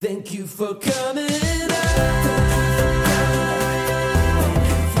Thank you for coming out.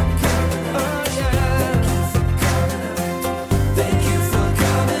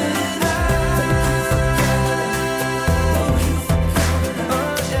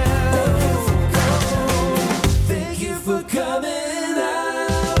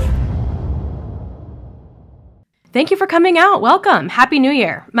 Thank you for coming out. Welcome. Happy New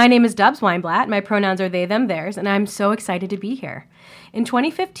Year. My name is Dubs Weinblatt. My pronouns are they, them, theirs, and I'm so excited to be here. In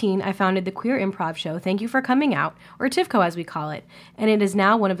 2015, I founded the queer improv show Thank You for Coming Out, or TIFCO as we call it, and it is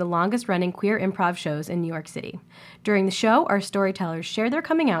now one of the longest-running queer improv shows in New York City. During the show, our storytellers share their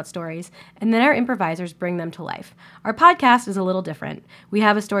coming out stories, and then our improvisers bring them to life. Our podcast is a little different. We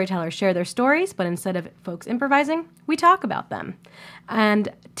have a storyteller share their stories, but instead of folks improvising, we talk about them. And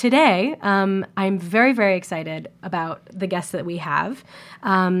today, I'm very, very excited about the guests that we have.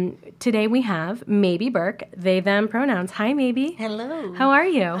 Today we have Maybe Burke, they, them pronouns. Hi, Maybe. Hello. How are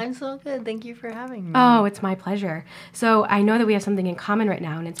you? I'm so good. Thank you for having me. Oh, it's my pleasure. So I know that we have something in common right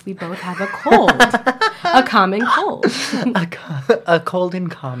now, and it's we both have a cold. A common cold. A cold in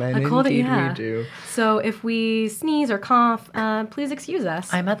common. A cold, Indeed yeah. we do. So if we sneeze or cough, please excuse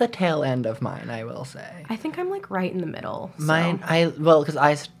us. I'm at the tail end of mine, I will say. I think I'm like right in the middle. So.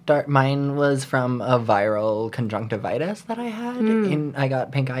 Mine was from a viral conjunctivitis that I had. I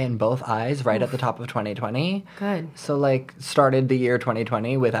got pink eye in both eyes right at the top of 2020. Good. So started the year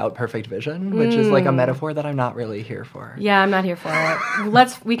 2020 without perfect vision, which is like a metaphor that I'm not really here for. Yeah, I'm not here for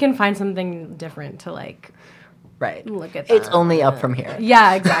it. We can find something different to Right. Look at that. It's only up from here.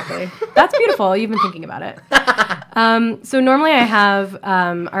 Yeah, exactly. That's beautiful. You've been thinking about it. So normally I have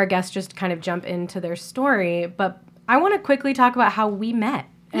our guests just kind of jump into their story, but I want to quickly talk about how we met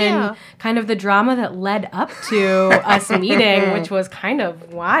and kind of the drama that led up to us meeting, which was kind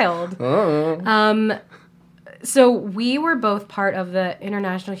of wild. So we were both part of the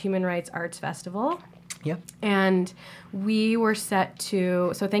International Human Rights Arts Festival. Yep. And we were set to...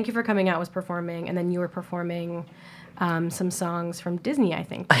 So Thank You for Coming Out was performing, and then you were performing some songs from Disney, I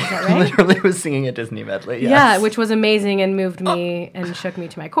think. Is that right? I literally was singing a Disney medley, yes. Yeah, which was amazing and moved me and shook me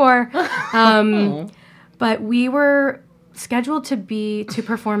to my core. But we were scheduled to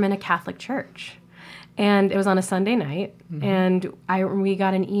perform in a Catholic church. And it was on a Sunday night, and we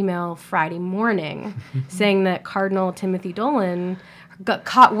got an email Friday morning saying that Cardinal Timothy Dolan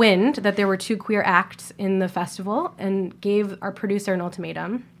caught wind that there were 2 queer acts in the festival and gave our producer an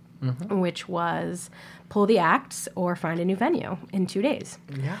ultimatum, which was pull the acts or find a new venue in 2 days.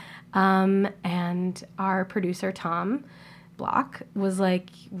 Yeah. And our producer, Tom Block, was like,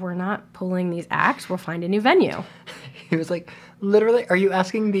 we're not pulling these acts, we'll find a new venue. He was like, literally, are you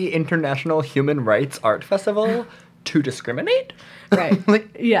asking the International Human Rights Art Festival to discriminate? Right.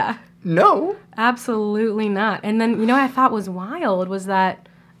 Yeah. No. Absolutely not. And then, what I thought was wild was that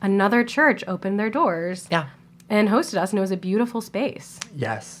another church opened their doors. Yeah. And hosted us, and it was a beautiful space.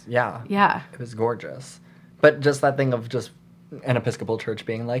 Yes. Yeah. Yeah. It was gorgeous. But just that thing of just an Episcopal church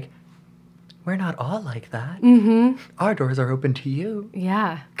being like, we're not all like that. Mm-hmm. Our doors are open to you.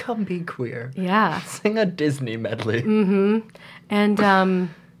 Yeah. Come be queer. Yeah. Sing a Disney medley. Mm-hmm.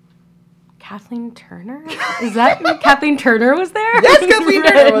 And, Kathleen Turner? Is that Kathleen Turner was there? Yes, Kathleen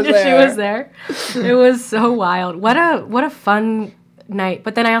Turner was there. She was there. It was so wild. What a fun night.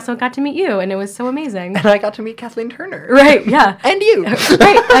 But then I also got to meet you, and it was so amazing. And I got to meet Kathleen Turner. Right, yeah. And you.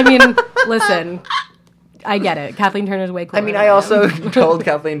 Right. I mean, listen, I get it. Kathleen Turner's way cooler. I mean, I also told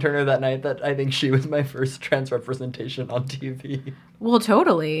Kathleen Turner that night that I think she was my first trans representation on TV. Well,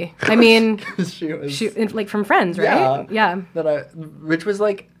 totally. I mean, she was from Friends, right? Yeah. Which was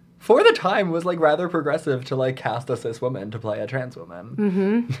for the time was rather progressive to cast a cis woman to play a trans woman.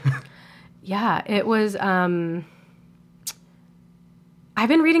 Mm-hmm. Yeah, it was. I've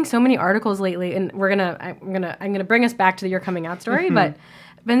been reading so many articles lately, and I'm gonna bring us back to your coming out story, but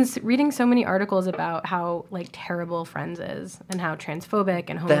I've been reading so many articles about how terrible Friends is and how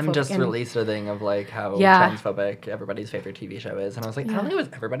transphobic and homophobic. Them just released a thing of how transphobic everybody's favorite TV show is, and I was like, I don't think it was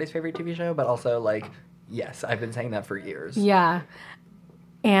everybody's favorite TV show, but also yes, I've been saying that for years. Yeah.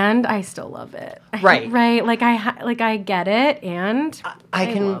 And I still love it. Right. Right. I get it, and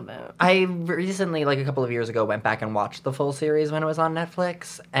I love it. I recently, a couple of years ago, went back and watched the full series when it was on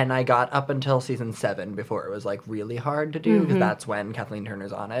Netflix, and I got up until season 7 before it was, really hard to do, because that's when Kathleen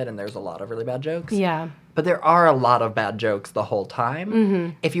Turner's on it, and there's a lot of really bad jokes. Yeah. But there are a lot of bad jokes the whole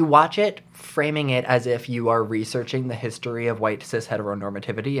time. If you watch it, framing it as if you are researching the history of white cis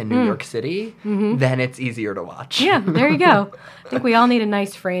heteronormativity in New York City, then it's easier to watch. Yeah, there you go. I think we all need a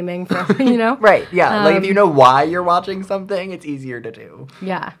nice framing for, Right, yeah. If you know why you're watching something, it's easier to do.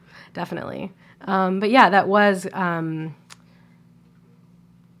 Yeah, definitely. But yeah, that was...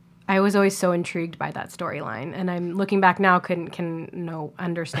 I was always so intrigued by that storyline, and I'm looking back now,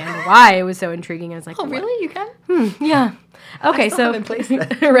 understand why it was so intriguing. I was like, Oh, what? really? You can? Yeah. Okay, still so haven't placed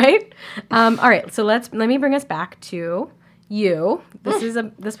it. right. All right, so let me bring us back to you. This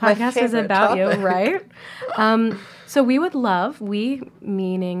podcast is favorite about topic. you, right? So we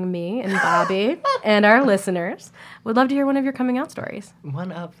meaning me and Bobby and our listeners, would love to hear one of your coming out stories.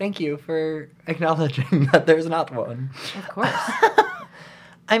 One up. Thank you for acknowledging that there's not one. Of course.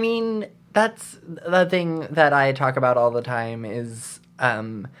 I mean, that's the thing that I talk about all the time is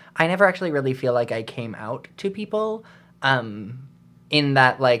I never actually really feel like I came out to people. In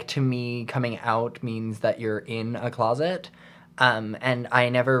that, like, to me, coming out means that you're in a closet. And I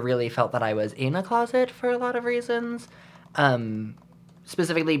never really felt that I was in a closet for a lot of reasons.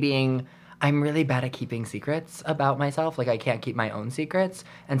 Specifically being, I'm really bad at keeping secrets about myself. Like, I can't keep my own secrets.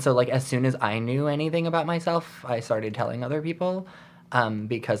 And so, like, as soon as I knew anything about myself, I started telling other people.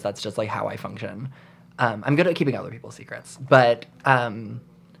 Because that's just, like, how I function. I'm good at keeping other people's secrets. But,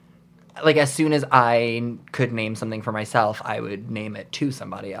 like, as soon as I could name something for myself, I would name it to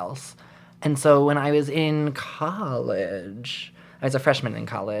somebody else. And so when I was in college, I was a freshman in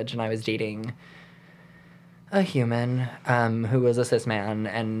college, and I was dating a human who was a cis man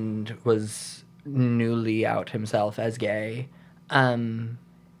and was newly out himself as gay. And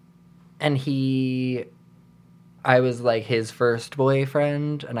I was, like, his first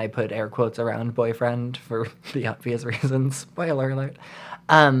boyfriend, and I put air quotes around boyfriend for the obvious reasons. Spoiler alert.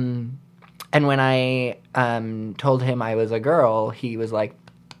 And when I told him I was a girl, he was like,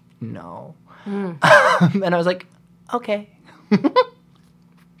 no. And I was like, okay.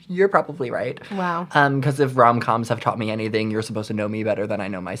 You're probably right. Wow. Because if rom-coms have taught me anything, you're supposed to know me better than I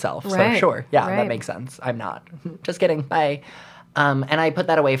know myself. Right. So sure, yeah, Right. that makes sense. I'm not. Just kidding. Bye. And I put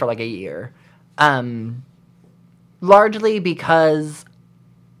that away for like a year. Largely because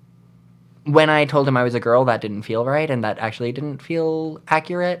when I told him I was a girl, that didn't feel right, and that actually didn't feel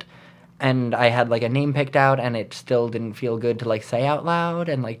accurate. And I had, like, a name picked out, and it still didn't feel good to, like, say out loud,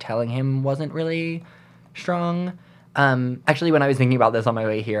 and, like, telling him wasn't really strong. Actually, when I was thinking about this on my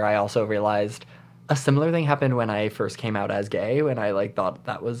way here, I also realized a similar thing happened when I first came out as gay, when I, like, thought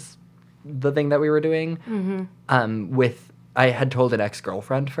that was the thing that we were doing. Mm-hmm. I had told an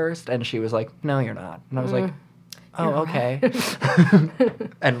ex-girlfriend first, and she was like, no, you're not. And I was like, oh, okay.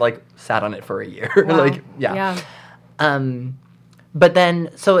 And, like, sat on it for a year. Wow. Like, yeah. But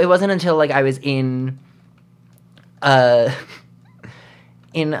then, so it wasn't until, like, I was in a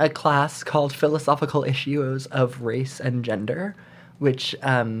class called Philosophical Issues of Race and Gender, which,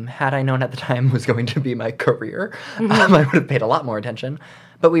 had I known at the time was going to be my career, I would have paid a lot more attention.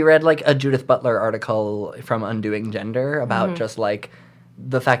 But we read, like, a Judith Butler article from Undoing Gender about just, like,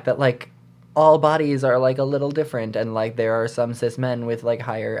 the fact that, like, all bodies are, like, a little different, and, like, there are some cis men with, like,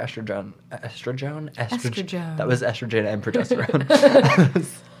 higher estrogen. That was estrogen and progesterone.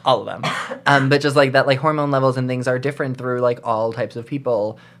 All of them. But just, like, that, like, hormone levels and things are different through, like, all types of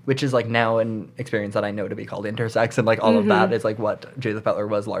people, which is, like, now an experience that I know to be called intersex, and, like, all of that is, like, what Judith Butler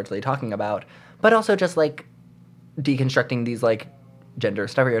was largely talking about. But also just, like, deconstructing these, like, gender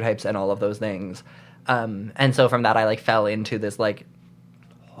stereotypes and all of those things. And so from that, I, like, fell into this, like,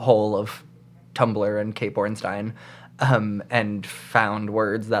 hole of Tumblr and Kate Bornstein, and found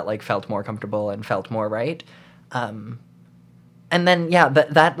words that, like, felt more comfortable and felt more right. And then, yeah,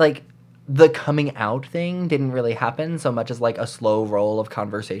 that like, the coming out thing didn't really happen so much as, like, a slow roll of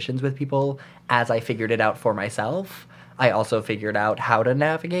conversations with people as I figured it out for myself. I also figured out how to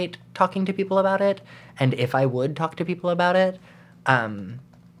navigate talking to people about it, and if I would talk to people about it.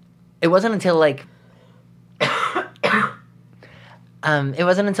 It wasn't until, like,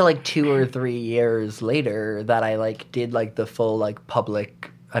 2 or 3 years later that I, like, did, like, the full, like,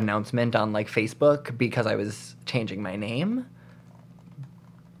 public announcement on, like, Facebook because I was changing my name.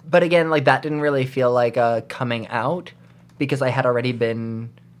 But again, like, that didn't really feel like a coming out because I had already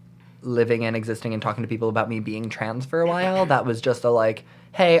been living and existing and talking to people about me being trans for a while. That was just a, like,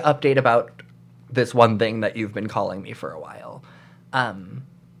 hey, update about this one thing that you've been calling me for a while.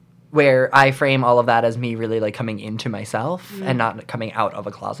 Where I frame all of that as me really, like, coming into myself and not coming out of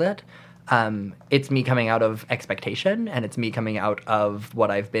a closet. It's me coming out of expectation, and it's me coming out of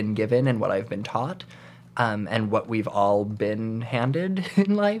what I've been given and what I've been taught, and what we've all been handed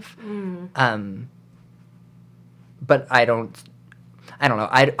in life. But I don't know.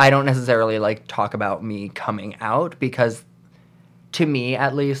 I don't necessarily, like, talk about me coming out because, to me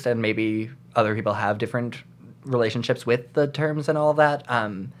at least, and maybe other people have different relationships with the terms and all of that,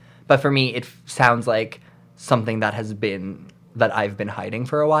 but for me, it sounds like something that I've been hiding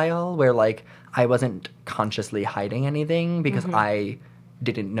for a while, where, like, I wasn't consciously hiding anything because I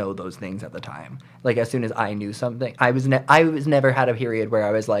didn't know those things at the time. Like, as soon as I knew something, I was never had a period where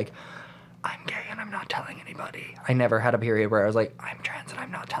I was like, I'm gay and I'm not telling anybody. I never had a period where I was like, I'm trans and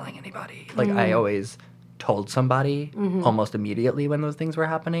I'm not telling anybody. Like, I always told somebody almost immediately when those things were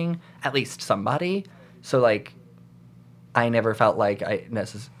happening, at least somebody. So, like, I never felt like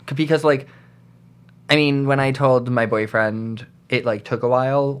because, like, I mean, when I told my boyfriend, it, like, took a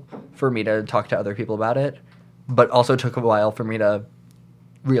while for me to talk to other people about it, but also took a while for me to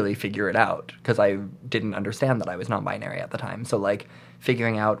really figure it out, because I didn't understand that I was non-binary at the time. So, like,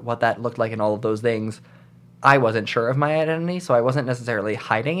 figuring out what that looked like and all of those things, I wasn't sure of my identity, so I wasn't necessarily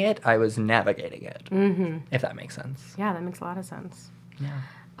hiding it. I was navigating it, if that makes sense. Yeah, that makes a lot of sense.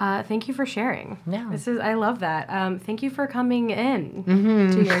 Yeah. Thank you for sharing. Yeah. I love that. Thank you for coming in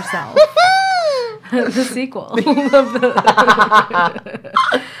to yourself. The sequel.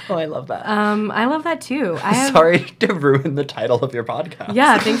 Oh, I love that. I love that too. Sorry to ruin the title of your podcast.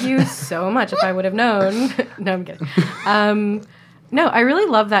 Yeah, thank you so much. If I would have known. No, I'm kidding. No, I really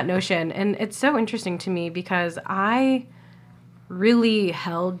love that notion. And it's so interesting to me because I really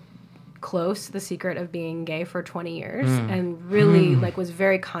held close the secret of being gay for 20 years and really like was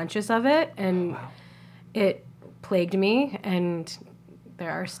very conscious of it. And it plagued me. And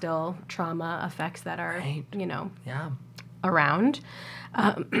there are still trauma effects that are, you know, around.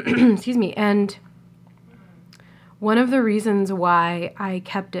 Excuse me. And one of the reasons why I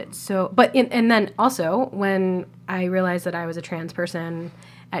kept it so... And then also, when I realized that I was a trans person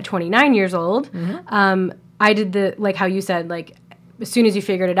at 29 years old, I did like how you said, like, as soon as you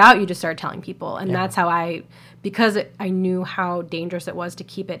figured it out, you just started telling people. And that's how because I knew how dangerous it was to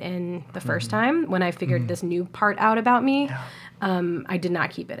keep it in the first time, when I figured this new part out about me, I did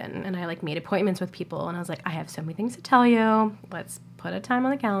not keep it in. And I, like, made appointments with people, and I was like, I have so many things to tell you. Let's put a time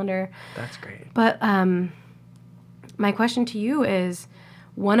on the calendar. That's great. But my question to you is,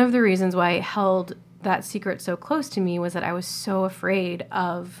 one of the reasons why I held that secret so close to me was that I was so afraid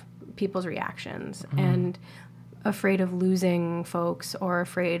of people's reactions and afraid of losing folks, or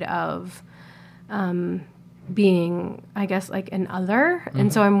afraid of being, I guess, like an other.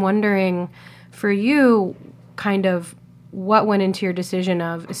 And so I'm wondering, for you, kind of what went into your decision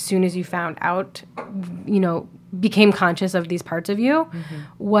of, as soon as you found out, you know, became conscious of these parts of you,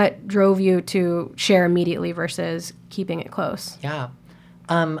 what drove you to share immediately versus keeping it close? Yeah.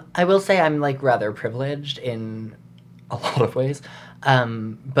 I will say I'm, like, rather privileged in a lot of ways.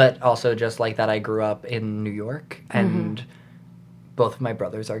 But also just, like, that I grew up in New York, and both of my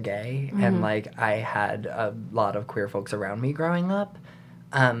brothers are gay, and, like, I had a lot of queer folks around me growing up.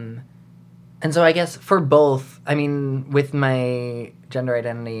 And so I guess for both, I mean, with my gender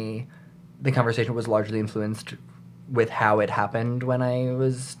identity, the conversation was largely influenced with how it happened when I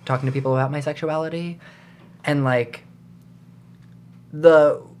was talking to people about my sexuality. And, like,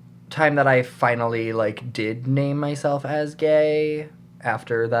 the time that I finally, like, did name myself as gay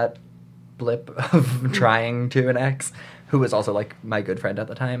after that blip of trying to an ex, who was also, like, my good friend at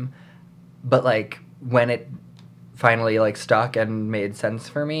the time. But, like, when it finally, like, stuck and made sense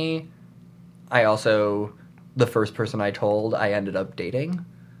for me, I also, the first person I told, I ended up dating.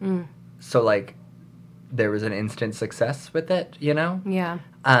 So, like, there was an instant success with it, you know? Yeah.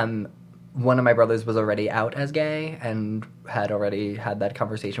 One of my brothers was already out as gay and had already had that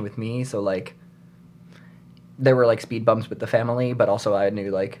conversation with me. So, like, there were, like, speed bumps with the family, but also I knew,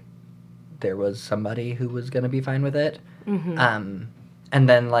 like, there was somebody who was going to be fine with it. And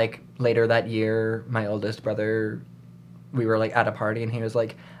then, like, later that year, my oldest brother, we were, like, at a party, and he was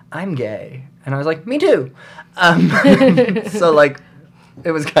like, I'm gay. And I was like, me too. So, like,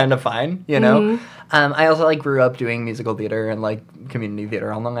 it was kind of fine, you know? I also, like, grew up doing musical theater and, like, community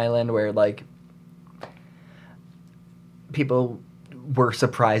theater on Long Island, where, like, people were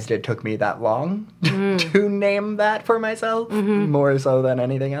surprised it took me that long to name that for myself, more so than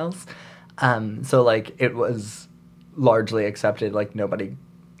anything else. So, like, it was largely accepted. Like, nobody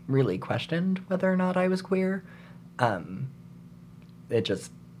really questioned whether or not I was queer. It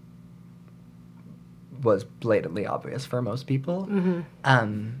just was blatantly obvious for most people.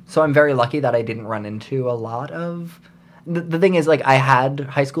 So I'm very lucky that I didn't run into a lot of... The thing is, like, I had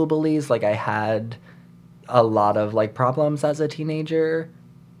high school bullies. Like, I had a lot of, like, problems as a teenager.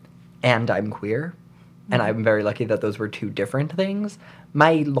 And I'm queer. And I'm very lucky that those were two different things.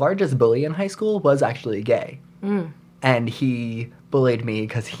 My largest bully in high school was actually gay. And he bullied me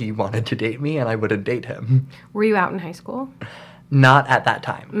because he wanted to date me, and I wouldn't date him. Were you out in high school? Not at that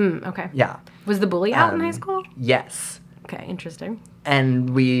time. Okay. Yeah. Was the bully out in high school? Yes. Okay, interesting.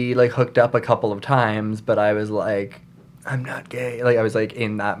 And we, like, hooked up a couple of times, but I was like, I'm not gay. Like, I was, like,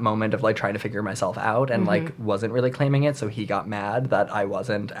 in that moment of, like, trying to figure myself out and, like, wasn't really claiming it. So he got mad that I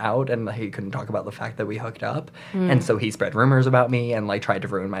wasn't out and he couldn't talk about the fact that we hooked up. And so he spread rumors about me and, like, tried to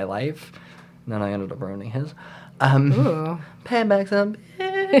ruin my life. And then I ended up ruining his. Pay back some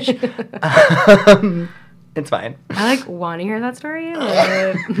bitch. It's fine. I, like, want to hear that story.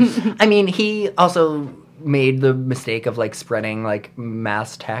 Like, I mean, he also made the mistake of, like, spreading, like,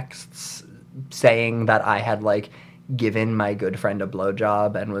 mass texts saying that I had, like, given my good friend a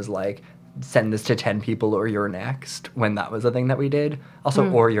blowjob and was like, send this to 10 people or you're next, when that was a thing that we did.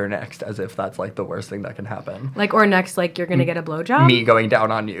 Also, or you're next, as if that's, like, the worst thing that can happen. like, or next, like, you're going to get a blowjob? Me going down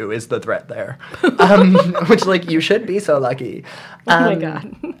on you is the threat there. Which, like, you should be so lucky. Oh, my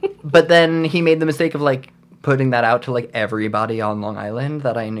God. But then he made the mistake of, like, putting that out to, like, everybody on Long Island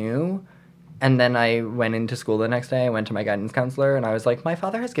that I knew. And then I went into school the next day. I went to my guidance counselor, and I was like, my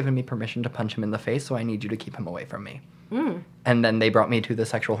father has given me permission to punch him in the face, so I need you to keep him away from me. And then they brought me to the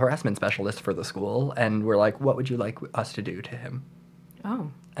sexual harassment specialist for the school, and were like, what would you like us to do to him? Oh.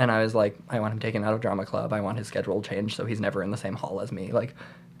 And I was like, I want him taken out of drama club. I want his schedule changed so he's never in the same hall as me. Like,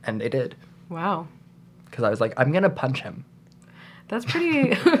 and they did. Wow. Because I was like, I'm going to punch him. That's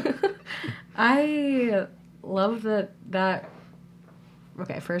pretty... I love that...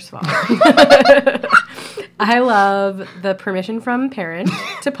 Okay, first of all, I love the permission from parent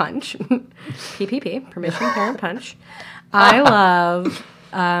to punch. PPP, permission parent punch. I love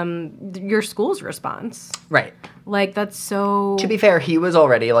your school's response. Right. Like, that's so... To be fair, he was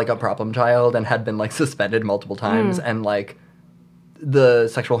already, like, a problem child and had been, like, suspended multiple times. And, like, the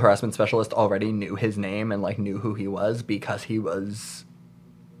sexual harassment specialist already knew his name and, like, knew who he was because he was,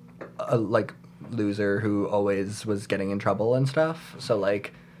 a, like... loser who always was getting in trouble and stuff. So,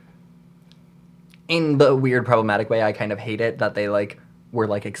 like, in the weird problematic way, I kind of hate it that they, like, were,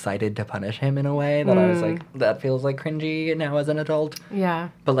 like, excited to punish him in a way that I was like, that feels, like, cringy now as an adult. Yeah.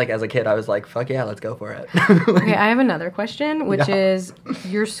 But, like, as a kid, I was like, fuck yeah, let's go for it. Okay, I have another question, which is,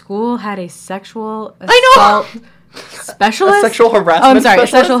 your school had a sexual I know! assault specialist? A sexual harassment Oh, I'm sorry,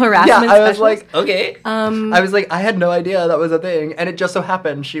 specialist? a sexual harassment Yeah, I was specialist? like, okay. I was like, I had no idea that was a thing. And it just so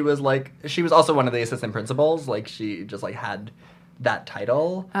happened she was also one of the assistant principals. Like, she just, like, had that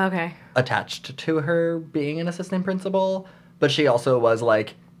title Okay. attached to her being an assistant principal. But she also was,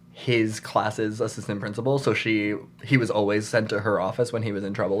 like, his class's assistant principal. So he was always sent to her office when he was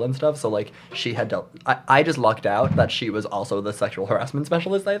in trouble and stuff. So, like, she had dealt... I just lucked out that she was also the sexual harassment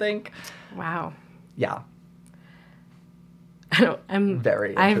specialist, I think. Wow. Yeah. I'm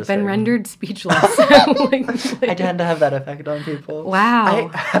Very I've interesting. been rendered speechless. Like, I tend to have that effect on people.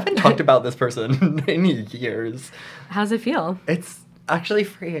 Wow. I haven't talked about this person in years. How's it feel? It's actually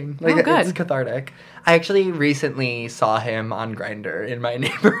freeing. Like, Oh, good. It's cathartic. I actually recently saw him on Grindr in my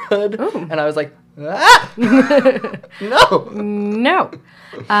neighborhood, Ooh. and I was like, ah! No! No.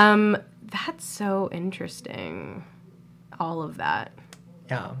 That's so interesting. All of that.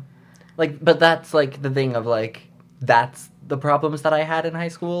 Yeah. Like, but that's, like, the thing of, like, that's the problems that I had in high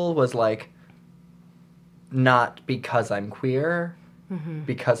school was, like, not because I'm queer,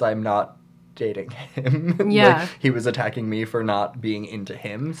 because I'm not dating him. Yeah. Like, he was attacking me for not being into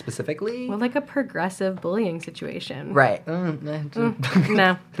him specifically. Well, like a progressive bullying situation. Right.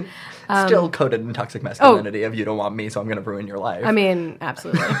 No. Still coded in toxic masculinity of you don't want me, so I'm going to ruin your life. I mean,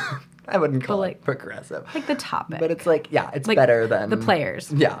 absolutely. I wouldn't call like- it progressive. Like the topic. But it's like, yeah, it's Like, better than... the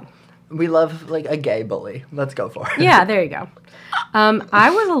players. Yeah. We love, like, a gay bully. Let's go for it. Yeah, there you go. I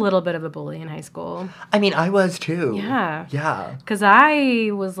was a little bit of a bully in high school. I mean, I was too. Yeah. Yeah. Because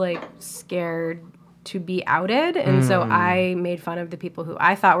I was, like, scared to be outed. And so I made fun of the people who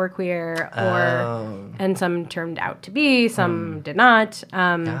I thought were queer. And some turned out to be. Some did not.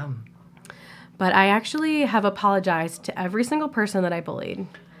 Yeah. But I actually have apologized to every single person that I bullied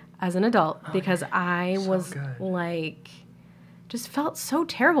as an adult because I was, good. like... just felt so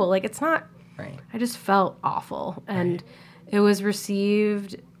terrible. Like, it's not... Right. I just felt awful. And it was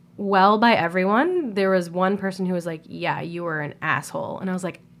received well by everyone. There was one person who was like, yeah, you were an asshole. And I was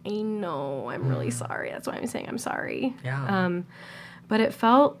like, I know, I'm really sorry. That's why I'm saying I'm sorry. Yeah. But it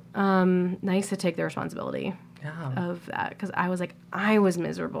felt nice to take the responsibility Yeah. of that. Because I was like, I was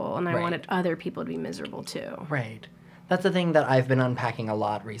miserable. And I Right. wanted other people to be miserable too. Right. That's the thing that I've been unpacking a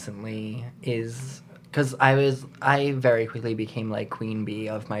lot recently is... Because I very quickly became, like, queen bee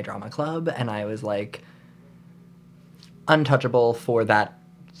of my drama club, and I was, like, untouchable for that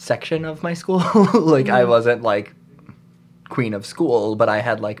section of my school. Like, I wasn't, like, queen of school, but I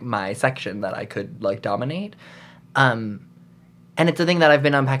had, like, my section that I could, like, dominate. And it's a thing that I've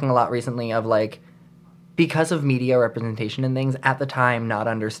been unpacking a lot recently of, like, because of media representation and things, at the time not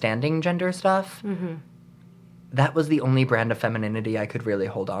understanding gender stuff, that was the only brand of femininity I could really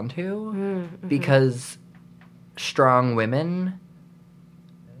hold on to because strong women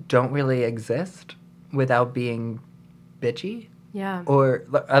don't really exist without being bitchy. Yeah. Or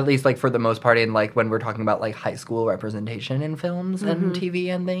at least, like, for the most part, in, like, when we're talking about, like, high school representation in films and TV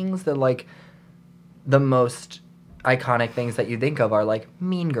and things, that, like, the most iconic things that you think of are, like,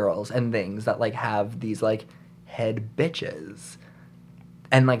 Mean Girls and things that, like, have these, like, head bitches.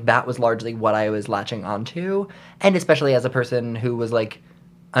 And, like, that was largely what I was latching onto. And especially as a person who was, like,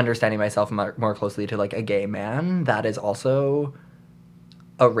 understanding myself more closely to, like, a gay man, that is also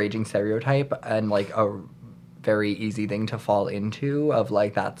a raging stereotype and, like, a very easy thing to fall into of,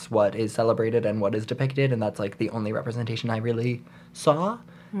 like, that's what is celebrated and what is depicted, and that's, like, the only representation I really saw.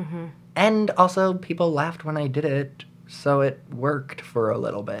 And also, people laughed when I did it, so it worked for a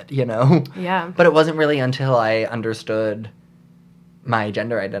little bit, you know? Yeah. But it wasn't really until I understood my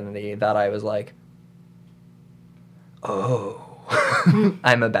gender identity that I was like, oh,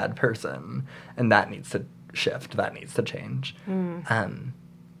 I'm a bad person, and that needs to shift, that needs to change.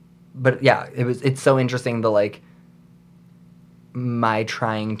 But yeah, it's so interesting, the, like, my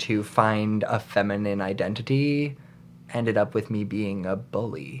trying to find a feminine identity ended up with me being a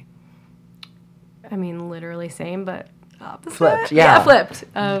bully. I mean, literally same, but opposite. Flipped, yeah. Flipped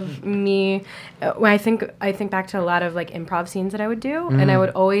of me. When I think back to a lot of, like, improv scenes that I would do, and I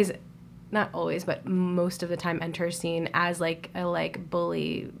would always, not always, but most of the time enter a scene as, like, a, like,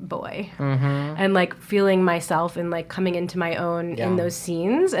 bully boy. And, like, feeling myself and, like, coming into my own in those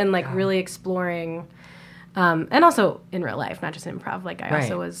scenes and, like, really exploring, and also in real life, not just improv. Like, I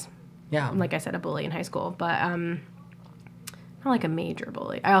also was, like I said, a bully in high school, but not like a major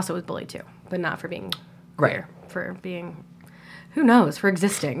bully. I also was bullied too, but not for being queer, for being, who knows, for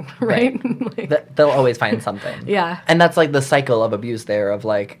existing, right? Like, They'll always find something. Yeah. And that's, like, the cycle of abuse there of,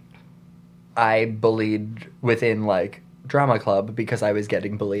 like, I bullied within, like, drama club because I was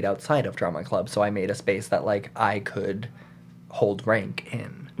getting bullied outside of drama club, so I made a space that, like, I could hold rank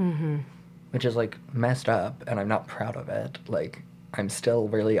in. Which is, like, messed up, and I'm not proud of it. Like, I'm still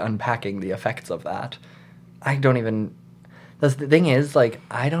really unpacking the effects of that. The thing is, like,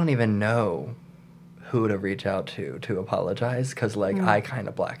 I don't even know who to reach out to apologize, because, like, I kind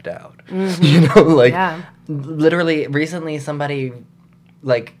of blacked out. You know, like, literally, recently somebody,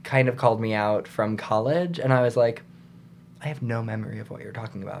 like, kind of called me out from college, and I was like, I have no memory of what you're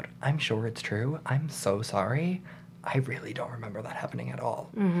talking about. I'm sure it's true. I'm so sorry. I really don't remember that happening at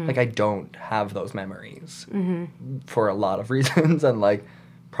all. Like, I don't have those memories for a lot of reasons, and, like,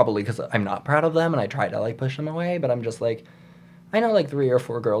 probably because I'm not proud of them, and I try to, like, push them away, but I'm just, like, I know, like, 3 or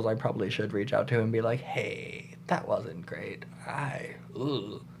 4 girls I probably should reach out to and be like, hey, that wasn't great.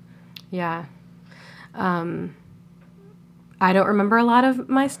 Yeah. I don't remember a lot of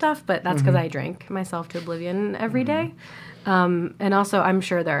my stuff, but that's because I drank myself to oblivion every day. And also, I'm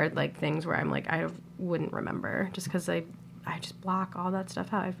sure there are, like, things where I'm like, I wouldn't remember just because I just block all that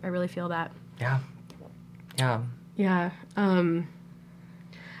stuff out. I really feel that. Yeah. Yeah. Yeah.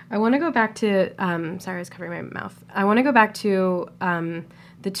 I want to go back to, sorry, I was covering my mouth. I want to go back to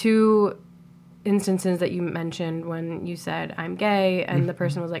the 2 instances that you mentioned when you said, I'm gay, and the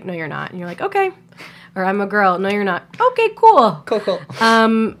person was like, no, you're not. And you're like, okay. Or I'm a girl. No, you're not. Okay, cool. Cool.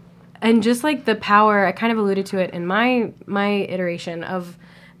 And just, like, the power, I kind of alluded to it in my iteration of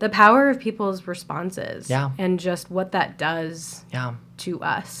the power of people's responses. Yeah. And just what that does Yeah. to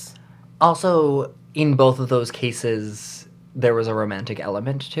us. Also, in both of those cases, there was a romantic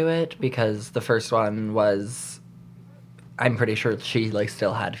element to it, because the first one was, I'm pretty sure she, like,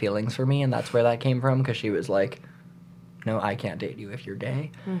 still had feelings for me, and that's where that came from, because she was like, no, I can't date you if you're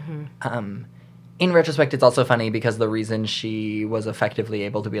gay. In retrospect, it's also funny because the reason she was effectively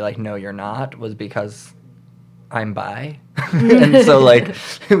able to be like, no, you're not, was because I'm bi. And so, like,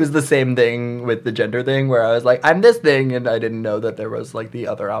 it was the same thing with the gender thing where I was like, I'm this thing, and I didn't know that there was, like, the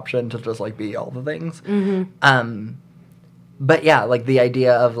other option to just, like, be all the things. But yeah, like, the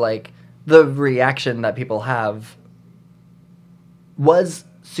idea of, like, the reaction that people have was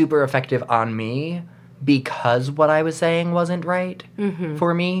super effective on me because what I was saying wasn't right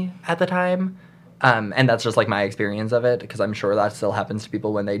for me at the time. And that's just, like, my experience of it, because I'm sure that still happens to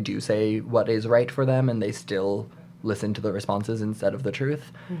people when they do say what is right for them and they still listen to the responses instead of the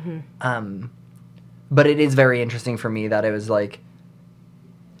truth. But it is very interesting for me that it was, like,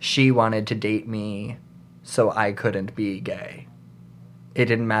 she wanted to date me so I couldn't be gay. It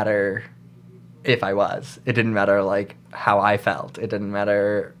didn't matter if I was. It didn't matter, like, how I felt. It didn't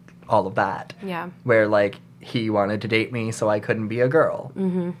matter all of that. Yeah. Where, like, he wanted to date me so I couldn't be a girl.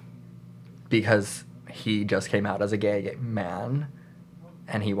 Because he just came out as a gay man,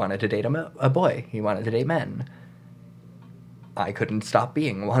 and he wanted to date a boy. He wanted to date men. I couldn't stop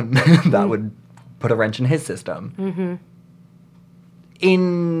being one. That would put a wrench in his system. Mm-hmm.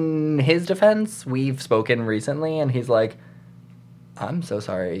 In his defense, we've spoken recently, and he's like, I'm so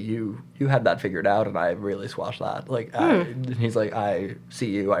sorry. You had that figured out, and I really squashed that. Like, he's like, I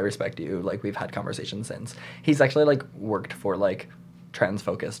see you. I respect you. Like, we've had conversations since. He's actually, like, worked for, like,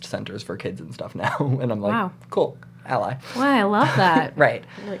 trans-focused centers for kids and stuff now. And I'm like, wow. Cool. Ally. Wow, I love that. Right.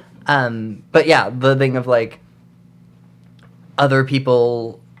 Like, But yeah, the thing of, like, other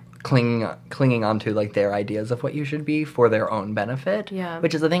people clinging onto, like, their ideas of what you should be for their own benefit. Yeah.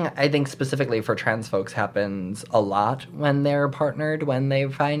 Which is the thing I think specifically for trans folks happens a lot when they're partnered, when they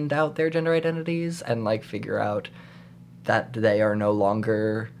find out their gender identities and, like, figure out that they are no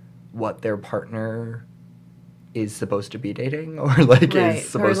longer what their partner is supposed to be dating or, like, Right. is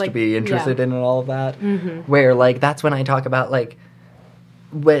supposed Or, like, to be interested yeah. in and all of that. Mm-hmm. Where, like, that's when I talk about, like,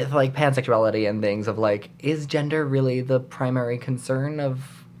 with, like, pansexuality and things of, like, is gender really the primary concern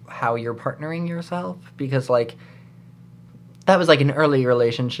of how you're partnering yourself? Because, like, that was, like, an early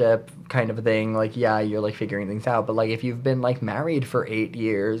relationship kind of a thing. Like, yeah, you're, like, figuring things out. But, like, if you've been, like, married for 8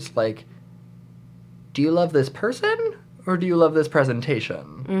 years, like, do you love this person or do you love this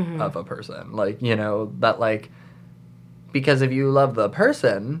presentation of a person? Like, you know, that, like, because if you love the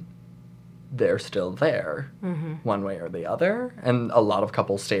person, they're still there one way or the other. And a lot of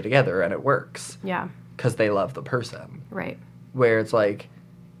couples stay together and it works yeah. because they love the person. Right. Where it's like,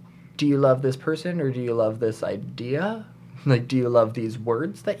 do you love this person or do you love this idea? Like, do you love these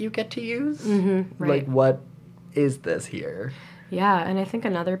words that you get to use? Right. Like, what is this here? Yeah, and I think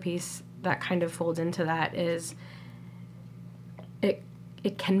another piece that kind of folds into that is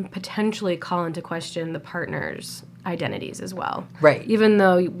it can potentially call into question the partner's identities as well. Right. Even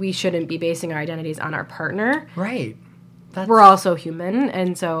though we shouldn't be basing our identities on our partner, Right. we're also human,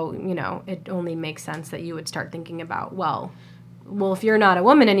 and so, you know, it only makes sense that you would start thinking about, well, if you're not a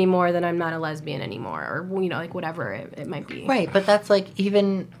woman anymore, then I'm not a lesbian anymore, or, you know, like, whatever it might be. Right, but that's, like,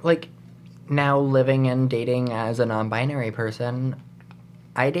 even, like, now living and dating as a non-binary person,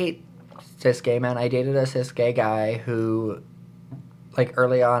 I date cis gay men. I dated a cis gay guy who, like,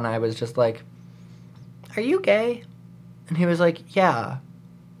 early on I was just like, are you gay? And he was like, yeah.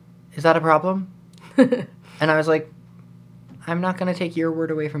 Is that a problem? And I was like, I'm not going to take your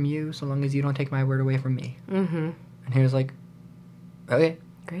word away from you so long as you don't take my word away from me. Mm-hmm. And he was like, okay.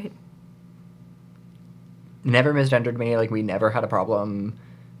 Great. Never misgendered me. Like, we never had a problem.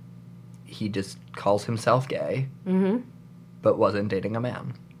 He just calls himself gay, but wasn't dating a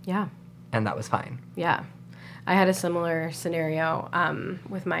man. Yeah. And that was fine. Yeah. I had a similar scenario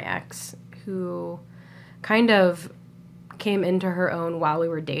with my ex who kind of came into her own while we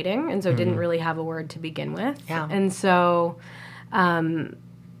were dating, and so didn't really have a word to begin with. Yeah. And so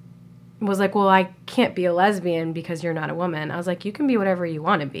was like, well, I can't be a lesbian because you're not a woman. I was like, you can be whatever you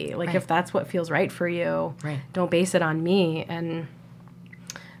want to be. Like, Right. if that's what feels right for you, Right. don't base it on me. And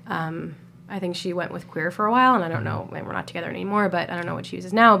I think she went with queer for a while, and I don't know, and we're not together anymore, but I don't know what she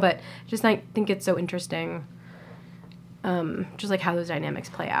uses now. But just I think it's so interesting, just like how those dynamics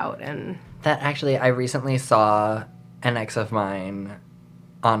play out. And That actually, I recently saw an ex of mine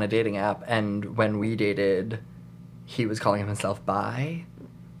on a dating app, and when we dated, he was calling himself bi,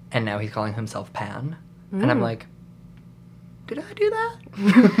 and now he's calling himself pan. And I'm like, did I do that?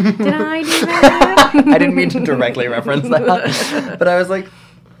 did I do that? I didn't mean to directly reference that. But I was like,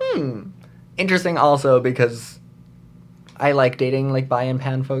 Interesting also because I like dating, like, bi and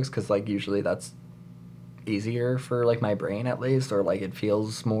pan folks because, like, usually that's easier for, like, my brain at least, or, like, it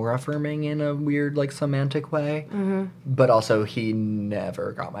feels more affirming in a weird, like, semantic way. But also he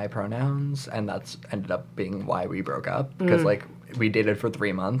never got my pronouns, and that's ended up being why we broke up because, like, we dated for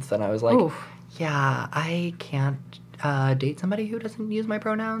 3 months, and I was like, Oof. yeah, I can't date somebody who doesn't use my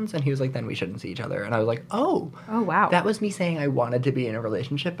pronouns. And he was like, then we shouldn't see each other. And I was like, oh wow. that was me saying I wanted to be in a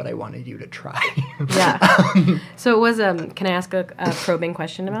relationship, but I wanted you to try. Yeah. So it was, can I ask a probing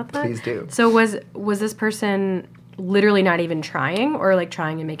question about that? Please do. So was this person literally not even trying, or, like,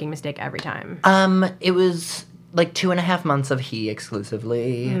 trying and making a mistake every time? It was like 2.5 months of he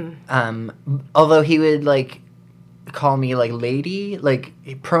exclusively. Although he would, like, call me, like, lady. Like,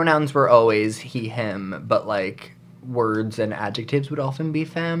 pronouns were always he, him, but, like, words and adjectives would often be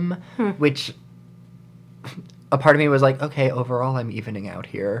femme, which a part of me was like, okay, overall I'm evening out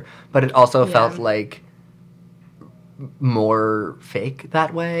here. But it also felt like more fake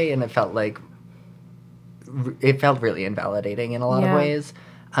that way, and it felt like it felt really invalidating in a lot of ways.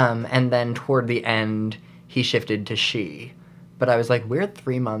 And then toward the end, he shifted to she. But I was like, we're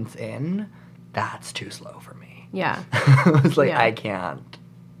 3 months in. That's too slow for me. Yeah. I was like, Yeah.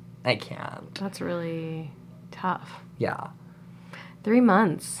 I can't. That's really tough. Yeah. 3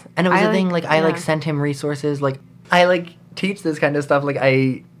 months. And it was I a thing, like, I, like, yeah. sent him resources. Like, I, like, teach this kind of stuff. Like,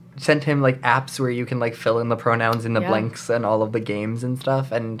 I sent him, like, apps where you can, like, fill in the pronouns in the Yeah. blanks and all of the games and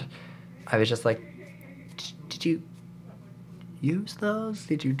stuff. And I was just like, did you use those?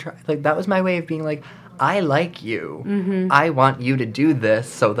 Did you try? Like, that was my way of being like, I like you. Mm-hmm. I want you to do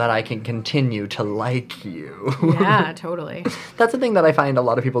this so that I can continue to like you. Yeah, totally. That's the thing that I find a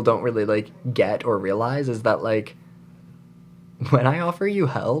lot of people don't really, like, get or realize is that, like, when I offer you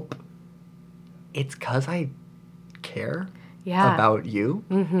help, it's 'cause I care Yeah. about you,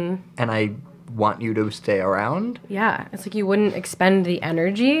 and I want you to stay around. Yeah. It's like you wouldn't expend the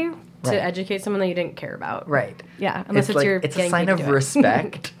energy to Right. educate someone that you didn't care about. Right. Yeah, unless it's like, your it's a getting sign paid of to do it.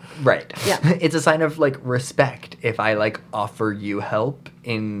 respect. Right. Yeah. It's a sign of, like, respect if I, like, offer you help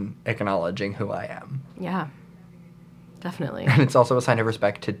in acknowledging who I am. Yeah. Definitely. And it's also a sign of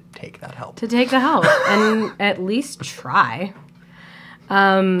respect to take that help. To take the help and at least try.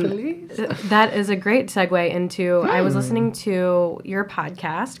 Please? That is a great segue into, I was listening to your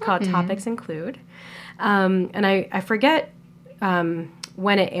podcast called Topics Include. And I forget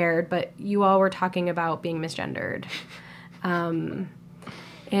when it aired, but you all were talking about being misgendered.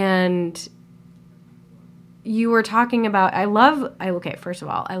 And you were talking about, first of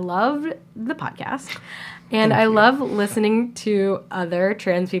all, I love the podcast. And I love listening to other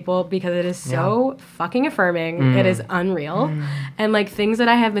trans people because it is so fucking affirming. It is unreal. And, like, things that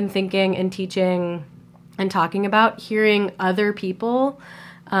I have been thinking and teaching and talking about, hearing other people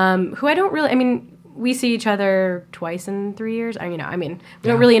who I don't really, I mean, we see each other twice in 3 years. We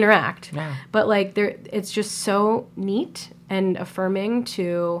don't really interact. Yeah. But, like, it's just so neat and affirming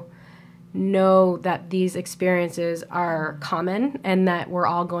to know that these experiences are common and that we're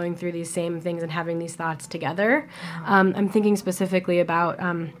all going through these same things and having these thoughts together. I'm thinking specifically about,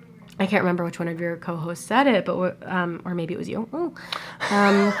 I can't remember which one of your co-hosts said it, but or maybe it was you.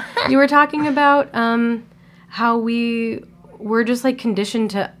 You were talking about how we're just, like,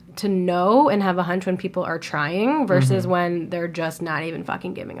 conditioned to know and have a hunch when people are trying versus when they're just not even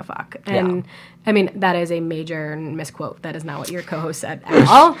fucking giving a fuck. And I mean, that is a major misquote. That is not what your co-host said at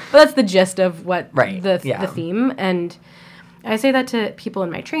all. But that's the gist of what the theme. And I say that to people in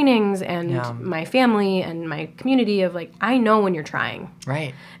my trainings and my family and my community of, like, I know when you're trying.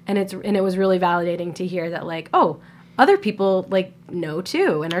 Right. And it was really validating to hear that, like, oh, other people, like, know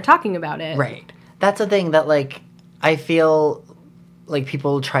too and are talking about it. Right. That's a thing that, like, I feel like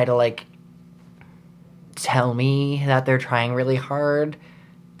people try to, like, tell me that they're trying really hard,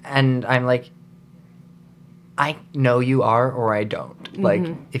 and I'm like, I know you are or I don't. Like,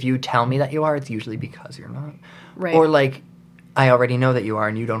 if you tell me that you are, it's usually because you're not. Right. Or, like, I already know that you are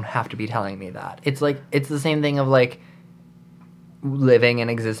and you don't have to be telling me that. It's like, it's the same thing of, like, living and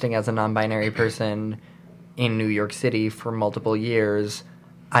existing as a non-binary person in New York City for multiple years.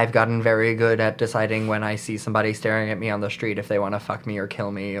 I've gotten very good at deciding when I see somebody staring at me on the street if they want to fuck me or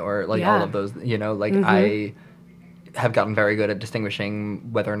kill me or, like, all of those, you know, like, I have gotten very good at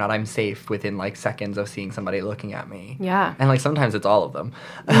distinguishing whether or not I'm safe within, like, seconds of seeing somebody looking at me. Yeah. And, like, sometimes it's all of them.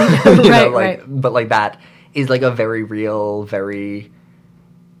 You know, like, right. But, like, that is, like, a very real, very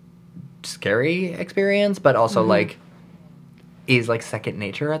scary experience, but also, like, is, like, second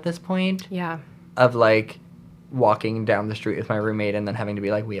nature at this point. Yeah. Of, like, walking down the street with my roommate and then having to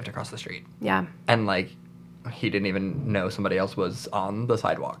be like, we have to cross the street. Yeah. And, like, he didn't even know somebody else was on the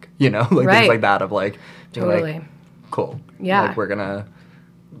sidewalk, you know? Like, Right. things like that of, like, being Totally. like, cool. Yeah. Like, we're gonna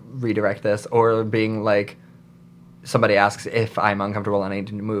redirect this. Or being like, somebody asks if I'm uncomfortable and I need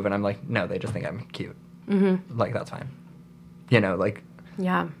to move, and I'm like, no, they just think I'm cute. Like, that's fine. You know, like...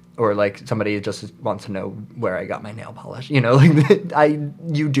 Yeah. Or, like, somebody just wants to know where I got my nail polish. You know, like,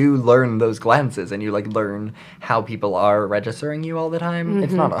 you do learn those glances, and you, like, learn how people are registering you all the time.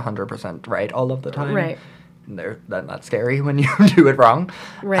 It's not 100% right all of the time. Right. That's scary when you do it wrong.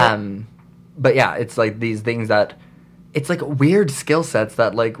 Right. But, yeah, it's, like, these things that... It's, like, weird skill sets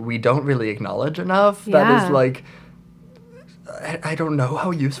that, like, we don't really acknowledge enough. Yeah. That is, like... I don't know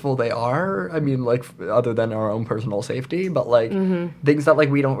how useful they are. I mean, like, other than our own personal safety, but, like, things that, like,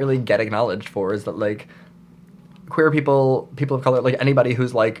 we don't really get acknowledged for is that, like, queer people of color, like, anybody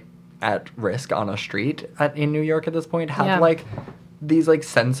who's, like, at risk on a street in New York at this point have, like, these, like,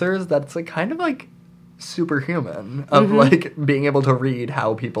 sensors that's, like, kind of, like, superhuman of, like, being able to read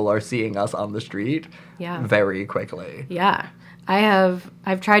how people are seeing us on the street very quickly. Yeah.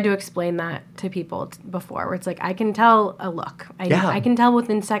 I've tried to explain that to people before, where it's like, I can tell a look. I can tell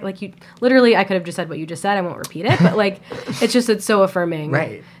within like, you literally, I could have just said what you just said. I won't repeat it, but, like, it's so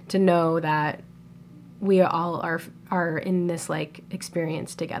affirming to know that we all are in this, like,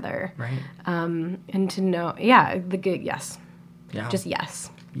 experience together. Right. And to know, the good, yes. Yeah. Just yes.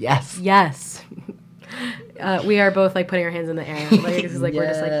 Yes. Yes. We are both like putting our hands in the air. Like, it's like we're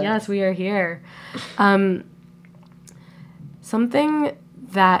just like, yes, we are here. Something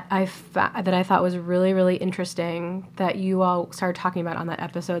that I thought was really, really interesting that you all started talking about on that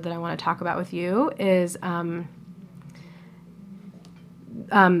episode that I want to talk about with you is the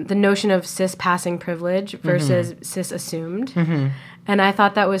notion of cis passing privilege versus cis assumed. And I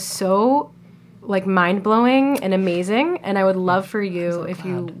thought that was so like mind-blowing and amazing, and I would love for you, if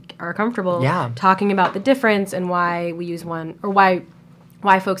you are comfortable, talking about the difference and why we use one, or why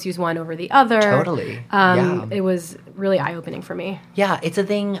folks use one over the other. Totally. It was really eye-opening for me. Yeah, it's a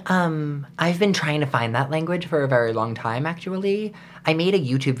thing. I've been trying to find that language for a very long time, actually. I made a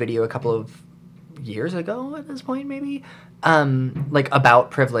YouTube video a couple of years ago at this point, maybe, like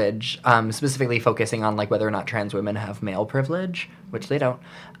about privilege, specifically focusing on like whether or not trans women have male privilege, which they don't.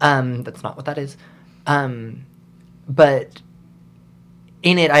 That's not what that is. But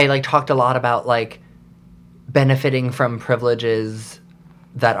in it, I like talked a lot about like benefiting from privileges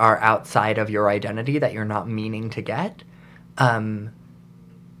that are outside of your identity that you're not meaning to get. In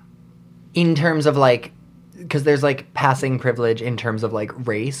terms of like, because there's like passing privilege in terms of like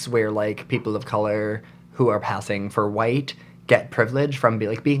race, where like people of color who are passing for white get privilege from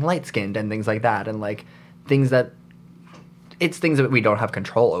being light skinned and things like that, and like things that we don't have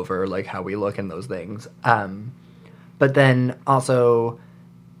control over, like how we look and those things. But then also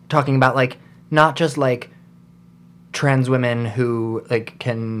talking about like not just like trans women who like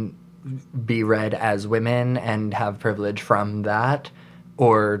can be read as women and have privilege from that,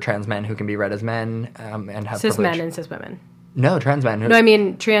 or trans men who can be read as men and have cis privilege. men and cis women. No, trans men. No, I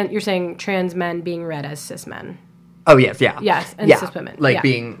mean you're saying trans men being read as cis men. Oh yes, yeah. Yes, and cis women. Like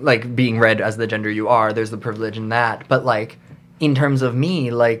being read as the gender you are, there's the privilege in that. But like in terms of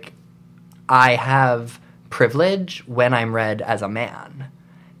me, like I have privilege when I'm read as a man.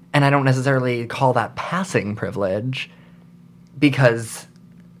 And I don't necessarily call that passing privilege, because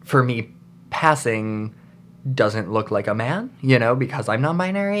for me, passing doesn't look like a man, because I'm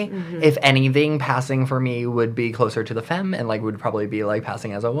non-binary. Mm-hmm. If anything, passing for me would be closer to the femme and like would probably be like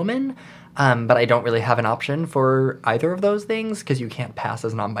passing as a woman. But I don't really have an option for either of those things, because you can't pass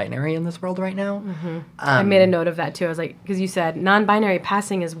as non-binary in this world right now. Mm-hmm. I made a note of that too. I was like, because you said non-binary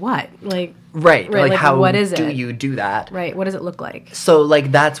passing is what? Like, right. Like how what is do it? You do that? Right. What does it look like? So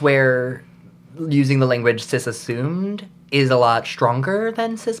like that's where using the language cis assumed is a lot stronger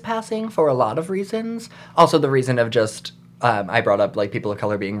than cis passing for a lot of reasons. Also the reason of just, I brought up like people of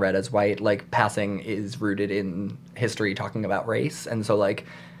color being read as white, like passing is rooted in history talking about race. And so like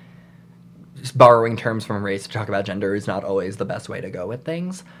just borrowing terms from race to talk about gender is not always the best way to go with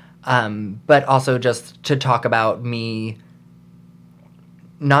things. But also just to talk about me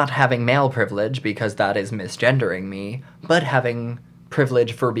not having male privilege, because that is misgendering me, but having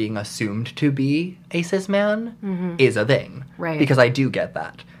privilege for being assumed to be a cis man is a thing. Right. Because I do get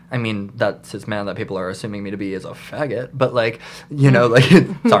that. I mean, that cis man that people are assuming me to be is a faggot, but like,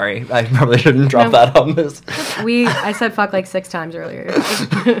 like, sorry, I probably shouldn't drop that on this. I said fuck like 6 times earlier.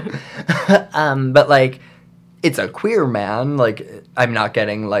 But like, it's a queer man. Like, I'm not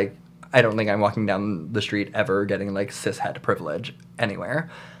getting like, I don't think I'm walking down the street ever getting like cishet privilege anywhere.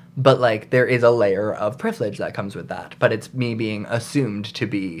 But, like, there is a layer of privilege that comes with that. But it's me being assumed to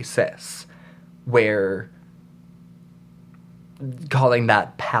be cis, where calling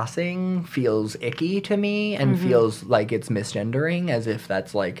that passing feels icky to me and feels like it's misgendering, as if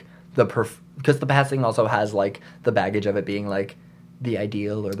that's, like, because the passing also has, like, the baggage of it being, like, the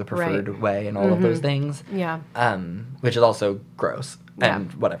ideal or the preferred way and all of those things. Yeah. Which is also gross.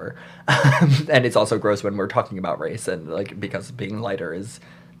 And whatever. And it's also gross when we're talking about race, and, like, because being lighter is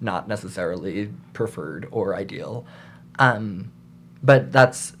not necessarily preferred or ideal. But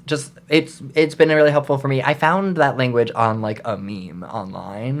that's just, it's been really helpful for me. I found that language on like a meme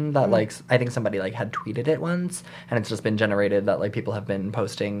online that like, I think somebody like had tweeted it once, and it's just been generated that like people have been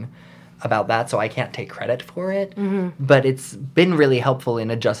posting about that, so I can't take credit for it. But it's been really helpful in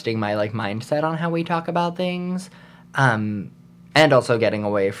adjusting my like mindset on how we talk about things. And also getting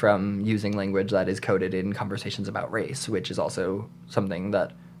away from using language that is coded in conversations about race, which is also something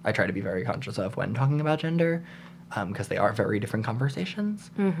that I try to be very conscious of when talking about gender, because they are very different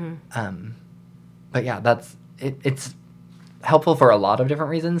conversations. But yeah, it's helpful for a lot of different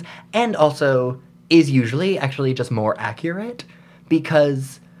reasons, and also is usually actually just more accurate,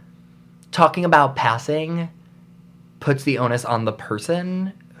 because talking about passing puts the onus on the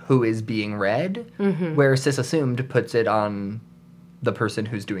person who is being read, where cis assumed puts it on the person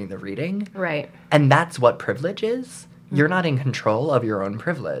who's doing the reading. Right. And that's what privilege is. You're not in control of your own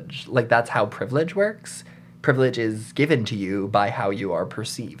privilege. Like, that's how privilege works. privilege is given to you by how you are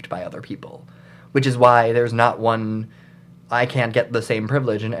perceived by other people, which is why there's not one. I can't get the same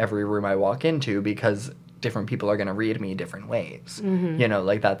privilege in every room I walk into because different people are going to read me different ways. You know,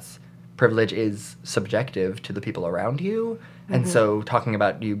 like privilege is subjective to the people around you. And so talking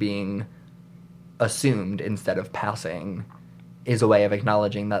about you being assumed instead of passing is a way of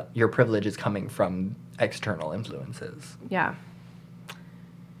acknowledging that your privilege is coming from external influences. Yeah.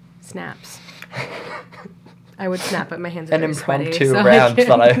 Snaps. I would snap, but my hands are An very sweaty, impromptu so rant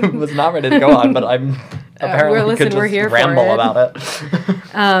that I was not ready to go on, but I'm apparently could we're just here for ramble it. about it.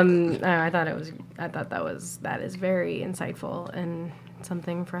 I thought that is very insightful and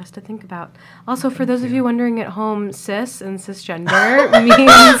something for us to think about. Also, for those of you wondering at home, cis and cisgender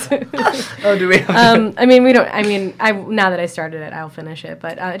means. Oh, do we have now that I started it, I'll finish it.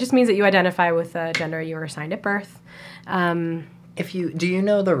 But it just means that you identify with the gender you were assigned at birth. Do you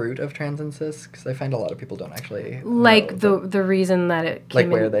know the root of trans and cis? Because I find a lot of people don't actually Like know the reason that it came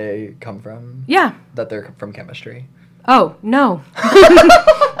where they come from. Yeah. That they're from chemistry. Oh, no.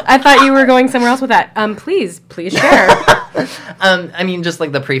 I thought you were going somewhere else with that. Please share. Just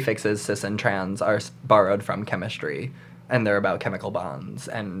like the prefixes cis and trans are borrowed from chemistry, and they're about chemical bonds,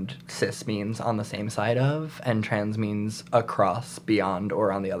 and cis means on the same side of, and trans means across, beyond,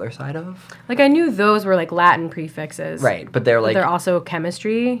 or on the other side of. Like, I knew those were, like, Latin prefixes. Right, but they're, like... They're also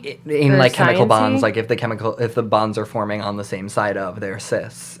chemistry? In, like, chemical bonds, science-y? like, if the bonds are forming on the same side of, they're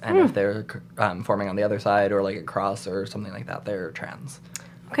cis, and if they're forming on the other side, or, like, across, or something like that, they're trans.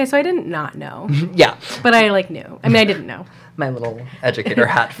 Okay, so I did not know. Yeah. But I, knew. I mean, I didn't know. My little educator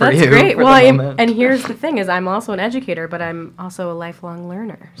hat for That's you. Great. For Well, the moment. and here's the thing: is I'm also an educator, but I'm also a lifelong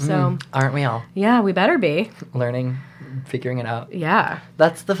learner. So, Aren't we all? yeah, we better be. Learning, figuring it out. Yeah.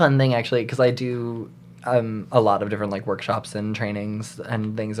 That's the fun thing, actually, because I do a lot of different, like, workshops and trainings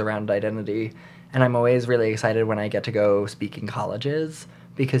and things around identity, and I'm always really excited when I get to go speak in colleges,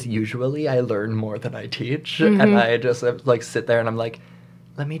 because usually I learn more than I teach, and I just, like, sit there and I'm like,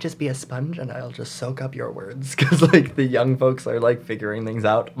 let me just be a sponge and I'll just soak up your words, because, like, the young folks are, like, figuring things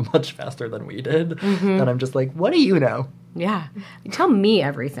out much faster than we did, and I'm just like, what do you know? Yeah. You tell me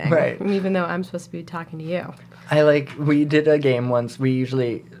everything. Right. Even though I'm supposed to be talking to you. We did a game once. We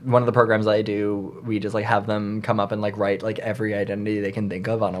usually, one of the programs I do, we just, like, have them come up and, like, write, like, every identity they can think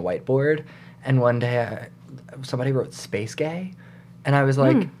of on a whiteboard. And one day, somebody wrote space gay, and I was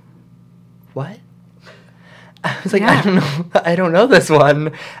like, what? I was like, Yeah. I don't know this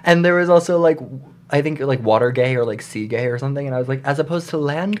one. And there was also, like, I think, like, water gay or, like, sea gay or something. And I was like, as opposed to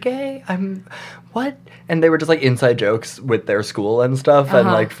land gay? What? And they were just, like, inside jokes with their school and stuff. And,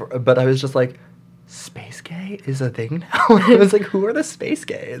 like, but I was just like, space gay is a thing now? I was like, who are the space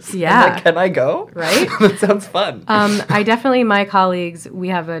gays? Yeah. I'm like, can I go? Right? That sounds fun. My colleagues, we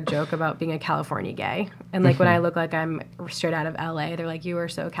have a joke about being a California gay. And, like, when I look like I'm straight out of LA, they're like, you are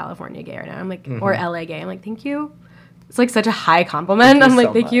so California gay right now. I'm like, or LA gay. I'm like, thank you. It's, like, such a high compliment. Thank you I'm like,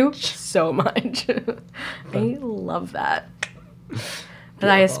 so thank you much. so much. I love that. But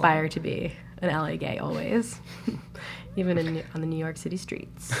I aspire to be an LA gay always, even on the New York City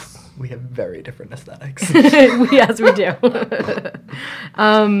streets. We have very different aesthetics. Yes, we do.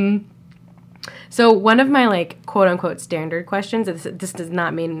 So one of my, like, quote unquote standard questions, this does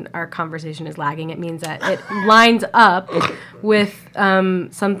not mean our conversation is lagging. It means that it lines up with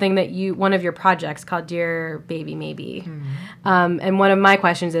something that one of your projects called Dear Baby Maybe. And one of my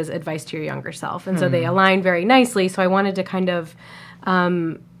questions is advice to your younger self. And so they align very nicely. So I wanted to kind of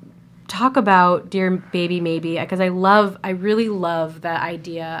talk about Dear Baby Maybe, because I really love that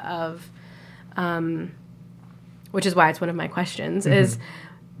idea of, which is why it's one of my questions, is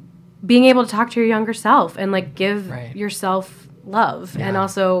being able to talk to your younger self and, like, give yourself love. And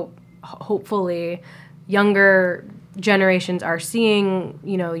also, hopefully, younger generations are seeing,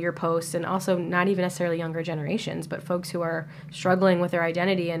 your posts, and also not even necessarily younger generations, but folks who are struggling with their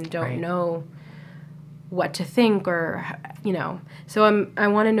identity and don't know what to think, or, So I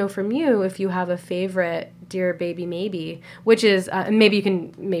want to know from you if you have a favorite Dear Baby Maybe, which is, and maybe you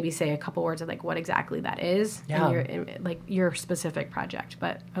can say a couple words of, like, what exactly that is in your specific project.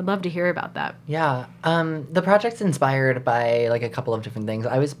 But I'd love to hear about that. Yeah. The project's inspired by, like, a couple of different things.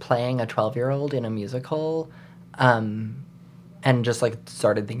 I was playing a 12-year-old in a musical, and just, like,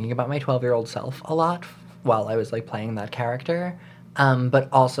 started thinking about my 12-year-old self a lot while I was, like, playing that character. But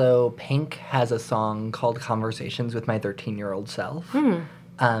also, Pink has a song called Conversations with My 13-Year-Old Self.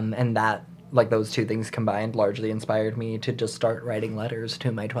 And that, like, those two things combined largely inspired me to just start writing letters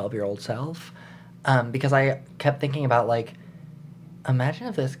to my 12-year-old self. Because I kept thinking about, like, imagine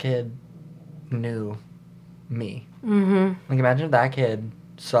if this kid knew me. Like, imagine if that kid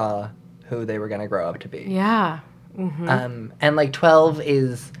saw who they were going to grow up to be. Yeah. And like 12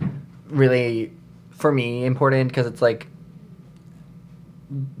 is really, for me, important because it's like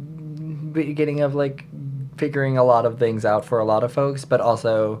beginning of like figuring a lot of things out for a lot of folks, but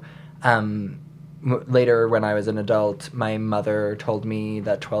also later when I was an adult, my mother told me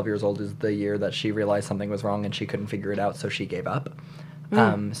that 12 years old is the year that she realized something was wrong and she couldn't figure it out, so she gave up.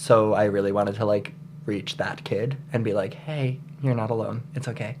 So I really wanted to like reach that kid and be like, hey, you're not alone. It's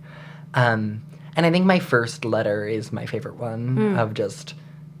okay. And I think my first letter is my favorite one of just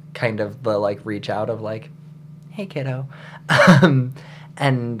kind of the like reach out of like, hey kiddo.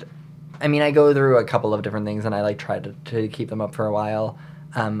 And I mean, I go through a couple of different things and I like try to keep them up for a while.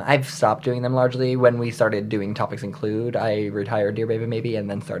 I've stopped doing them largely. When we started doing Topics Include, I retired Dear Baby Maybe and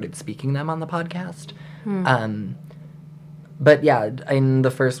then started speaking them on the podcast. But yeah, in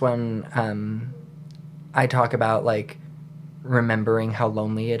the first one, I talk about like remembering how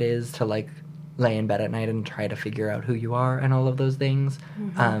lonely it is to like lay in bed at night and try to figure out who you are and all of those things.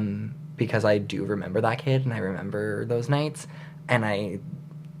 Because I do remember that kid and I remember those nights, and I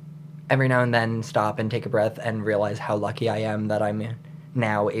every now and then stop and take a breath and realize how lucky I am that I'm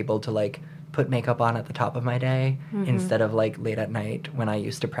now able to like put makeup on at the top of my day instead of like late at night when I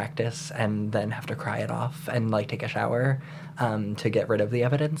used to practice and then have to cry it off and like take a shower to get rid of the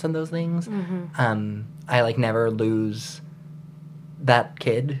evidence and those things. I like never lose that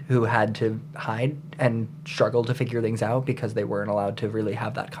kid who had to hide and struggle to figure things out because they weren't allowed to really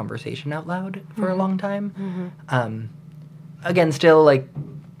have that conversation out loud for a long time. Again, still like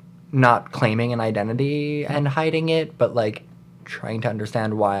not claiming an identity and hiding it, but like trying to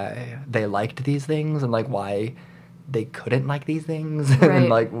understand why they liked these things and like why they couldn't like these things and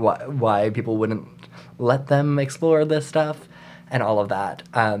like why people wouldn't let them explore this stuff and all of that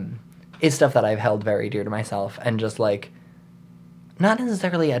is stuff that I've held very dear to myself, and just like not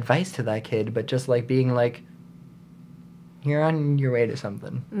necessarily advice to that kid, but just like being like, you're on your way to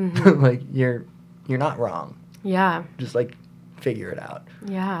something. Like you're not wrong. Yeah. Just like figure it out.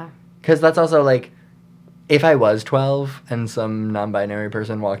 Yeah. Because that's also like, if I was 12 and some non-binary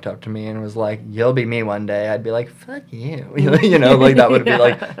person walked up to me and was like, you'll be me one day, I'd be like, fuck you. You know, like that would be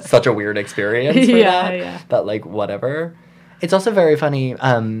like such a weird experience for that like whatever. It's also very funny.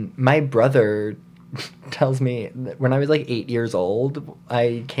 My brother tells me that when I was like 8 years old,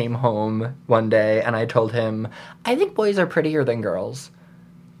 I came home one day and I told him, I think boys are prettier than girls.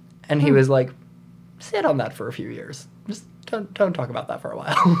 And he was like, sit on that for a few years. Just don't talk about that for a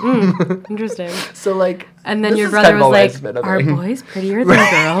while. Interesting. So like, and then your brother was like, are boys prettier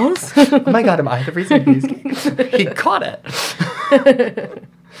than girls? Oh my god, am I the reason he's gay? He caught it.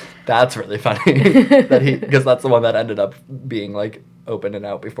 That's really funny. Because that's the one that ended up being like open and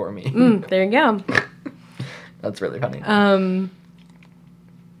out before me. There you go. That's really funny.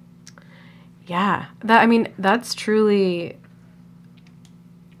 Yeah. That's truly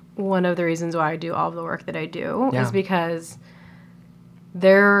one of the reasons why I do all of the work that I do is because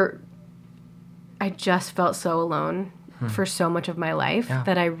I just felt so alone for so much of my life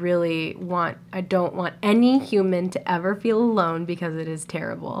that I don't want any human to ever feel alone, because it is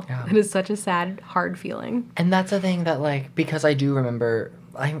terrible. Yeah. It is such a sad, hard feeling. And that's a thing that like, because I do remember,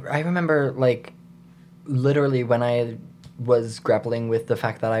 I remember like literally when I was grappling with the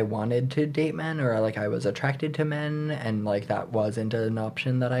fact that I wanted to date men, or like I was attracted to men, and like that wasn't an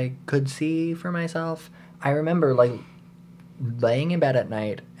option that I could see for myself. I remember like laying in bed at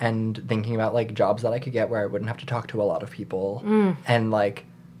night and thinking about like jobs that I could get where I wouldn't have to talk to a lot of people, and like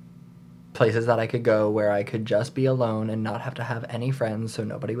places that I could go where I could just be alone and not have to have any friends, so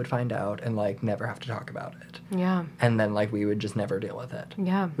nobody would find out, and like never have to talk about it. Yeah. And then like we would just never deal with it.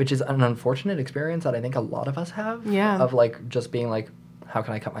 Yeah. Which is an unfortunate experience that I think a lot of us have. Yeah. Of like just being like, how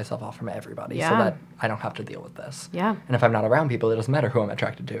can I cut myself off from everybody so that I don't have to deal with this? Yeah. And if I'm not around people, it doesn't matter who I'm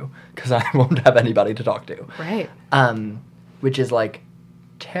attracted to, because I won't have anybody to talk to. Right. Which is like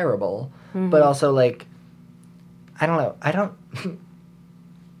terrible, but also like, I don't know.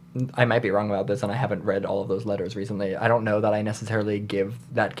 I might be wrong about this, and I haven't read all of those letters recently. I don't know that I necessarily give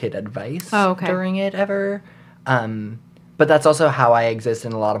that kid advice during it ever. But that's also how I exist,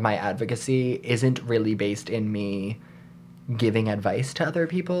 and a lot of my advocacy isn't really based in me giving advice to other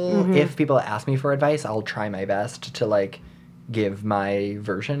people. If people ask me for advice, I'll try my best to like give my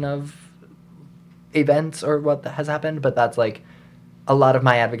version of events or what has happened, but that's like a lot of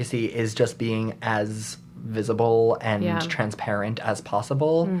my advocacy is just being as visible and transparent as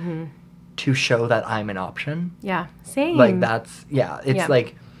possible to show that I'm an option. Yeah, same. Like that's, it's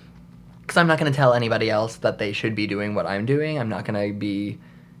like, because I'm not going to tell anybody else that they should be doing what I'm doing. I'm not going to be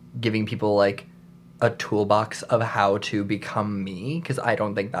giving people like a toolbox of how to become me, because I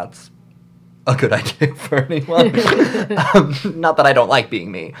don't think that's a good idea for anyone. Not that I don't like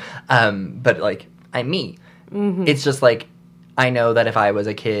being me, but like I'm me. Mm-hmm. It's just like I know that if I was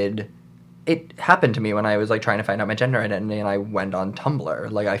a kid, it happened to me when I was like trying to find out my gender identity, and I went on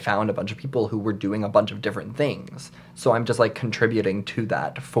Tumblr. Like I found a bunch of people who were doing a bunch of different things. So I'm just like contributing to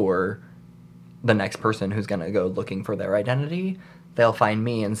that for the next person who's going to go looking for their identity. They'll find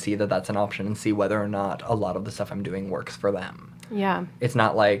me and see that that's an option and see whether or not a lot of the stuff I'm doing works for them. Yeah. It's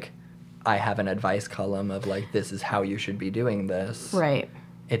not like I have an advice column of like, this is how you should be doing this. Right.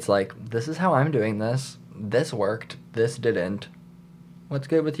 It's like, this is how I'm doing this. This worked. This didn't. What's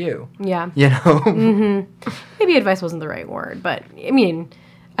good with you? Yeah. You know? Mm-hmm. Maybe advice wasn't the right word, but I mean,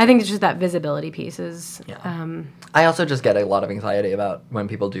 I think it's just that visibility piece is... Yeah. I also just get a lot of anxiety about when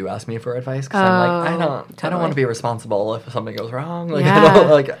people do ask me for advice, because I'm like, I don't want to be responsible if something goes wrong. Like, Yeah. I don't,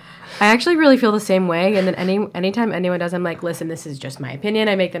 like... I actually really feel the same way, and then anytime anyone does, I'm like, listen, this is just my opinion.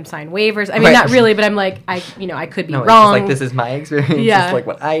 I make them sign waivers. I mean, Right. not really, but I'm like, I could be No, it's wrong. just like, this is my experience. Yeah. It's like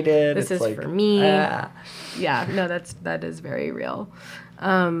what I did. This it's is like, for me. ah. Yeah, no, that is very real.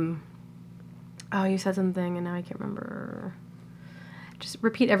 You said something, and now I can't remember. Just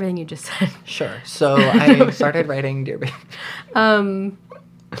repeat everything you just said. Sure. So I started writing Dear Baby.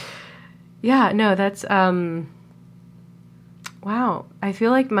 Yeah, no, that's wow. I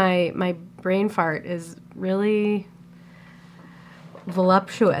feel like my brain fart is really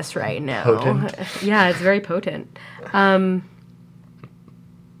voluptuous right now. Potent? Yeah, it's very potent.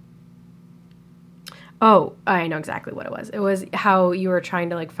 Oh, I know exactly what it was. It was how you were trying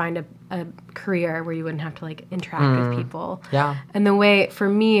to like find a career where you wouldn't have to like interact with people. Yeah. And the way, for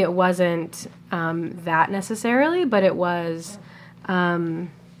me, it wasn't that necessarily, but it was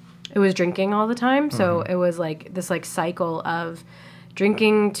drinking all the time. So it was like this like cycle of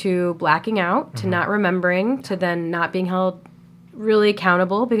drinking to blacking out, to not remembering, to then not being held really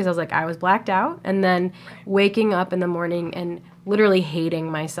accountable because I was like, I was blacked out, and then waking up in the morning and literally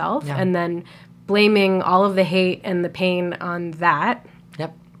hating myself, Yeah. and then blaming all of the hate and the pain on that,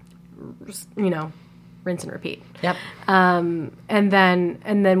 Yep. rinse and repeat. Yep. And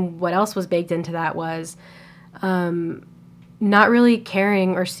then what else was baked into that was not really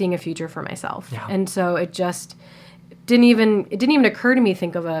caring or seeing a future for myself. Yeah. And so it didn't even occur to me to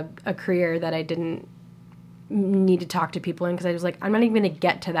think of a career that I didn't need to talk to people in, because I was like, I'm not even going to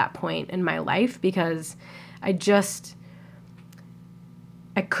get to that point in my life because I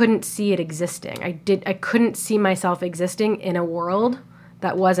couldn't see it existing. I couldn't see myself existing in a world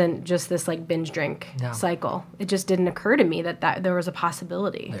that wasn't just this like binge drink cycle. It just didn't occur to me that there was a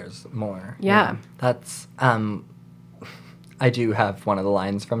possibility. There's more. Yeah. That's, I do have one of the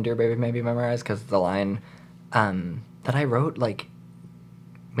lines from Dear Baby maybe memorized, because the line that I wrote like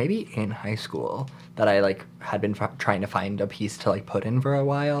maybe in high school that I like had been trying to find a piece to like put in for a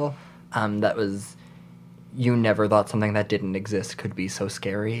while, that was, you never thought something that didn't exist could be so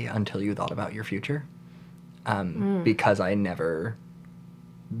scary until you thought about your future. Because I never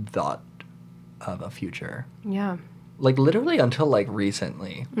thought of a future. Yeah. Like, literally until, like,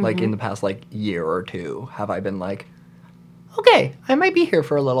 recently, like, in the past, like, year or two, have I been like, okay, I might be here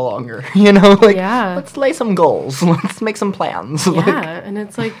for a little longer, Like, Yeah. let's lay some goals. Let's make some plans. Yeah, and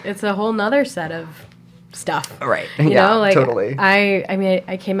it's like, it's a whole nother set of stuff. Right. You Yeah, know, like totally. I mean,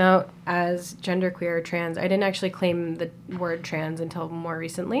 I came out as genderqueer trans. I didn't actually claim the word trans until more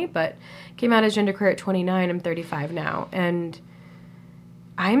recently, but came out as genderqueer at 29. I'm 35 now, and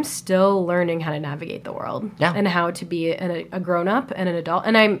I'm still learning how to navigate the world. Yeah. And how to be a grown up and an adult.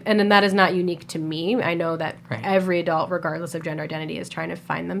 And that is not unique to me. I know that Right. every adult, regardless of gender identity, is trying to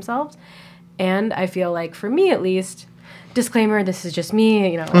find themselves. And I feel like, for me at least, disclaimer, this is just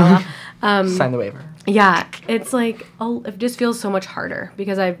me, Sign the waiver. yeah, it's like, it just feels so much harder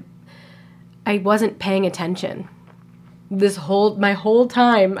because I wasn't paying attention. My whole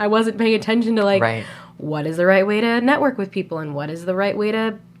time, I wasn't paying attention to like, Right. what is the right way to network with people and what is the right way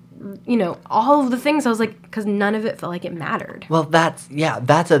to, all of the things. I was like, because none of it felt like it mattered. Well, that's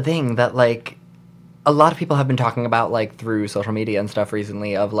a thing that, like, a lot of people have been talking about, like, through social media and stuff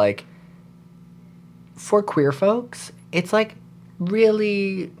recently of, like, for queer folks, it's, like,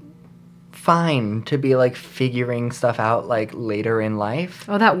 really fine to be, like, figuring stuff out, like, later in life.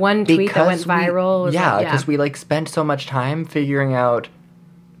 Oh, that one tweet that went viral. Was Yeah, like, because we, like, spent so much time figuring out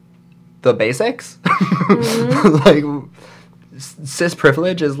the basics. Like, cis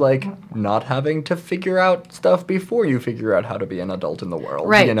privilege is, like, not having to figure out stuff before you figure out how to be an adult in the world.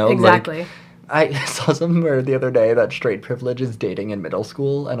 Right, Like, exactly. I saw somewhere the other day that straight privilege is dating in middle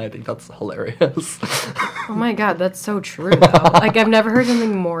school, and I think that's hilarious. Oh my god, that's so true, though. Like, I've never heard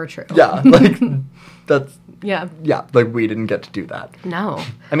something more true. Yeah, like, that's... Yeah. Yeah, like, we didn't get to do that. No.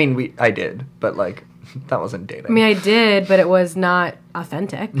 I mean, I did, but, like, that wasn't dating. I mean, I did, but it was not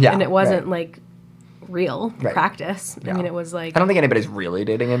authentic. Yeah, And it wasn't, right. like, real practice. Yeah. I mean, it was like... I don't think anybody's really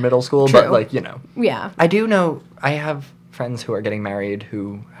dating in middle school, True. but, like, you know. Yeah. I do know, I have friends who are getting married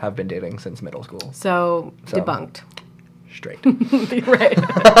who have been dating since middle school. So, debunked. Straight. Right.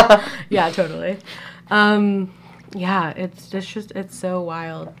 Yeah, totally. Yeah, it's so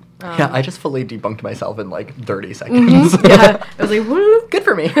wild. Yeah, I just fully debunked myself in like 30 seconds. Yeah, I was like, woo! Good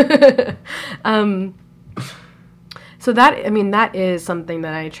for me. So that is something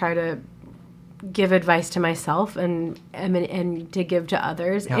that I try to give advice to myself and to give to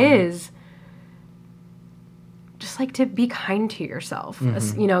others is just like to be kind to yourself.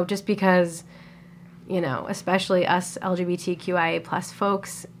 You know, just because, you know, especially us LGBTQIA plus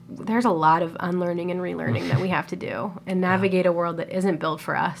folks, there's a lot of unlearning and relearning that we have to do and navigate a world that isn't built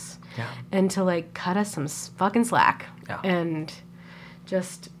for us. Yeah. And to like cut us some fucking slack. Yeah. And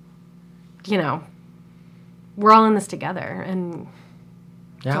just, you know, we're all in this together, and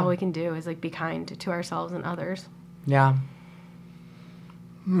that's all we can do is like be kind to ourselves and others. Yeah.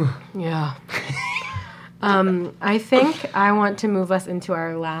 Yeah. I think I want to move us into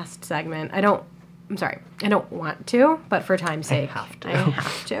our last segment. I don't want to, but for time's sake, I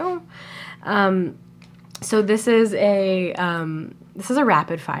have to. So this is a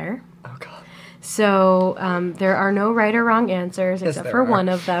rapid fire. Oh God. So there are no right or wrong answers except for one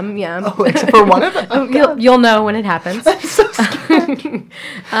of them. Yeah. Oh, except for one of them. Oh, you'll know when it happens. I'm so scared.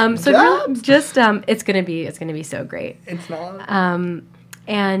 So really just it's gonna be so great. It's not.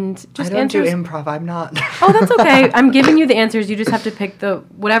 And just I don't answers. do improv. I'm not. Oh, that's okay. I'm giving you the answers. You just have to pick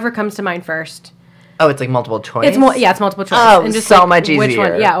whatever comes to mind first. Oh, it's like multiple choice? It's multiple choice. Oh, and just so like, much Which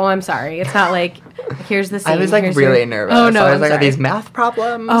easier. one? Yeah, well, I'm sorry. It's not like, here's the scene. I was like here's really your... nervous. Oh, no, I was I'm like, sorry. are these math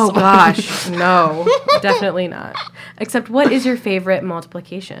problems? Oh, gosh. No, definitely not. Except, what is your favorite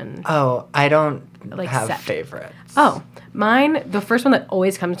multiplication? Oh, I don't Like have set. favorites. Oh, mine, the first one that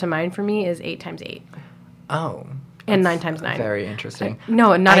always comes to mind for me is 8 times 8. Oh. And 9 times 9. Very interesting.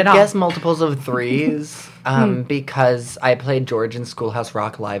 No, not at all. I guess multiples of threes, because I played George in Schoolhouse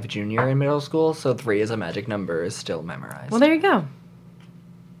Rock Live Junior in middle school, so 3 as a magic number is still memorized. Well, there you go.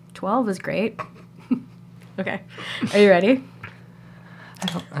 12 is great. Okay. Are you ready?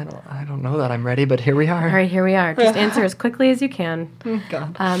 I don't know that I'm ready, but here we are. All right, here we are. Just answer as quickly as you can. Oh,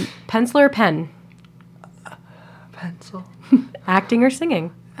 God. Pencil or pen? Pencil. Acting or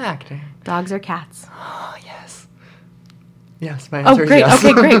singing? Acting. Dogs or cats? Oh, yes. Yes, my Oh, answer great. is yes.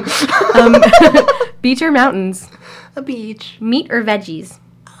 Okay, great. Beach or mountains? A beach. Meat or veggies?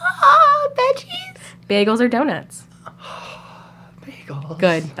 Veggies. Bagels or donuts? Bagels.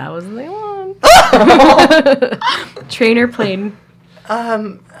 Good. That was the one. Train or plane?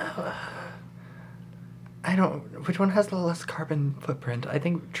 I don't... Which one has the less carbon footprint? I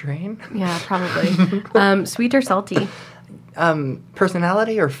think train? Yeah, probably. Sweet or salty?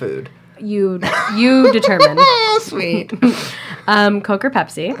 Personality or food? You determine. Oh, sweet. Coke or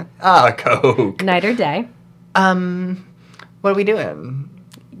Pepsi? Coke. Night or day? What are we doing?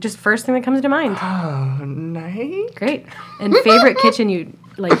 Just first thing that comes to mind. Oh, night? Great. And favorite kitchen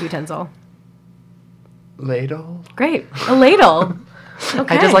utensil? Ladle? Great. A ladle.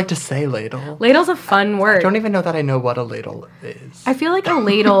 Okay. I just like to say ladle. Ladle's a fun word. I don't even know that I know what a ladle is. I feel like a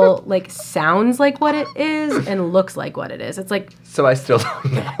ladle like sounds like what it is and looks like what it is. It's like So I still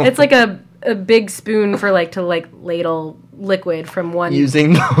don't know. it's like a big spoon for like to like ladle liquid from one.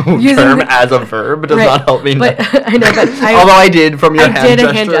 Using the term as a verb does not help me. But I know, but although I did from your I hand did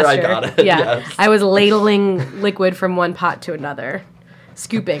gesture, a hand gesture. I got it. Yeah, Yes. I was ladling liquid from one pot to another,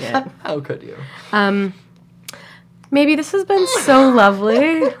 scooping it. How could you? Maybe this has been so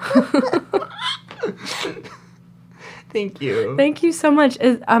lovely. Thank you. Thank you so much.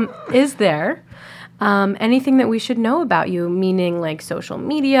 Is there anything that we should know about you? Meaning, like social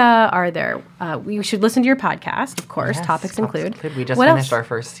media? Are there? We should listen to your podcast, of course. Yes, topics include. We just What finished else? our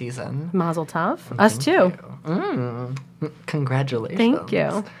first season. Mazel tov. Us too. Congratulations. Thank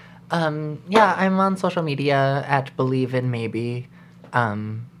you. Yeah, I'm on social media at Believe in Maybe,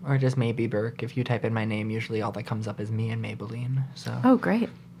 or just Maybe Burke. If you type in my name, usually all that comes up is me and Maybelline. So Oh, great.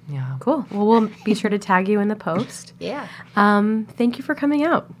 yeah, Cool. Well, we'll be sure to tag you in the post. yeah. Thank you for coming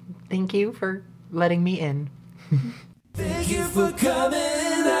out. Thank you for letting me in. Thank you for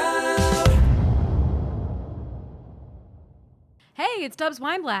coming out. Hey, it's Dubs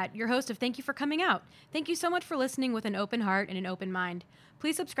Weinblatt, your host of Thank You for Coming Out. Thank you so much for listening with an open heart and an open mind.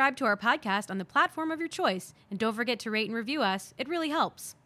 Please subscribe to our podcast on the platform of your choice, and don't forget to rate and review us. It really helps.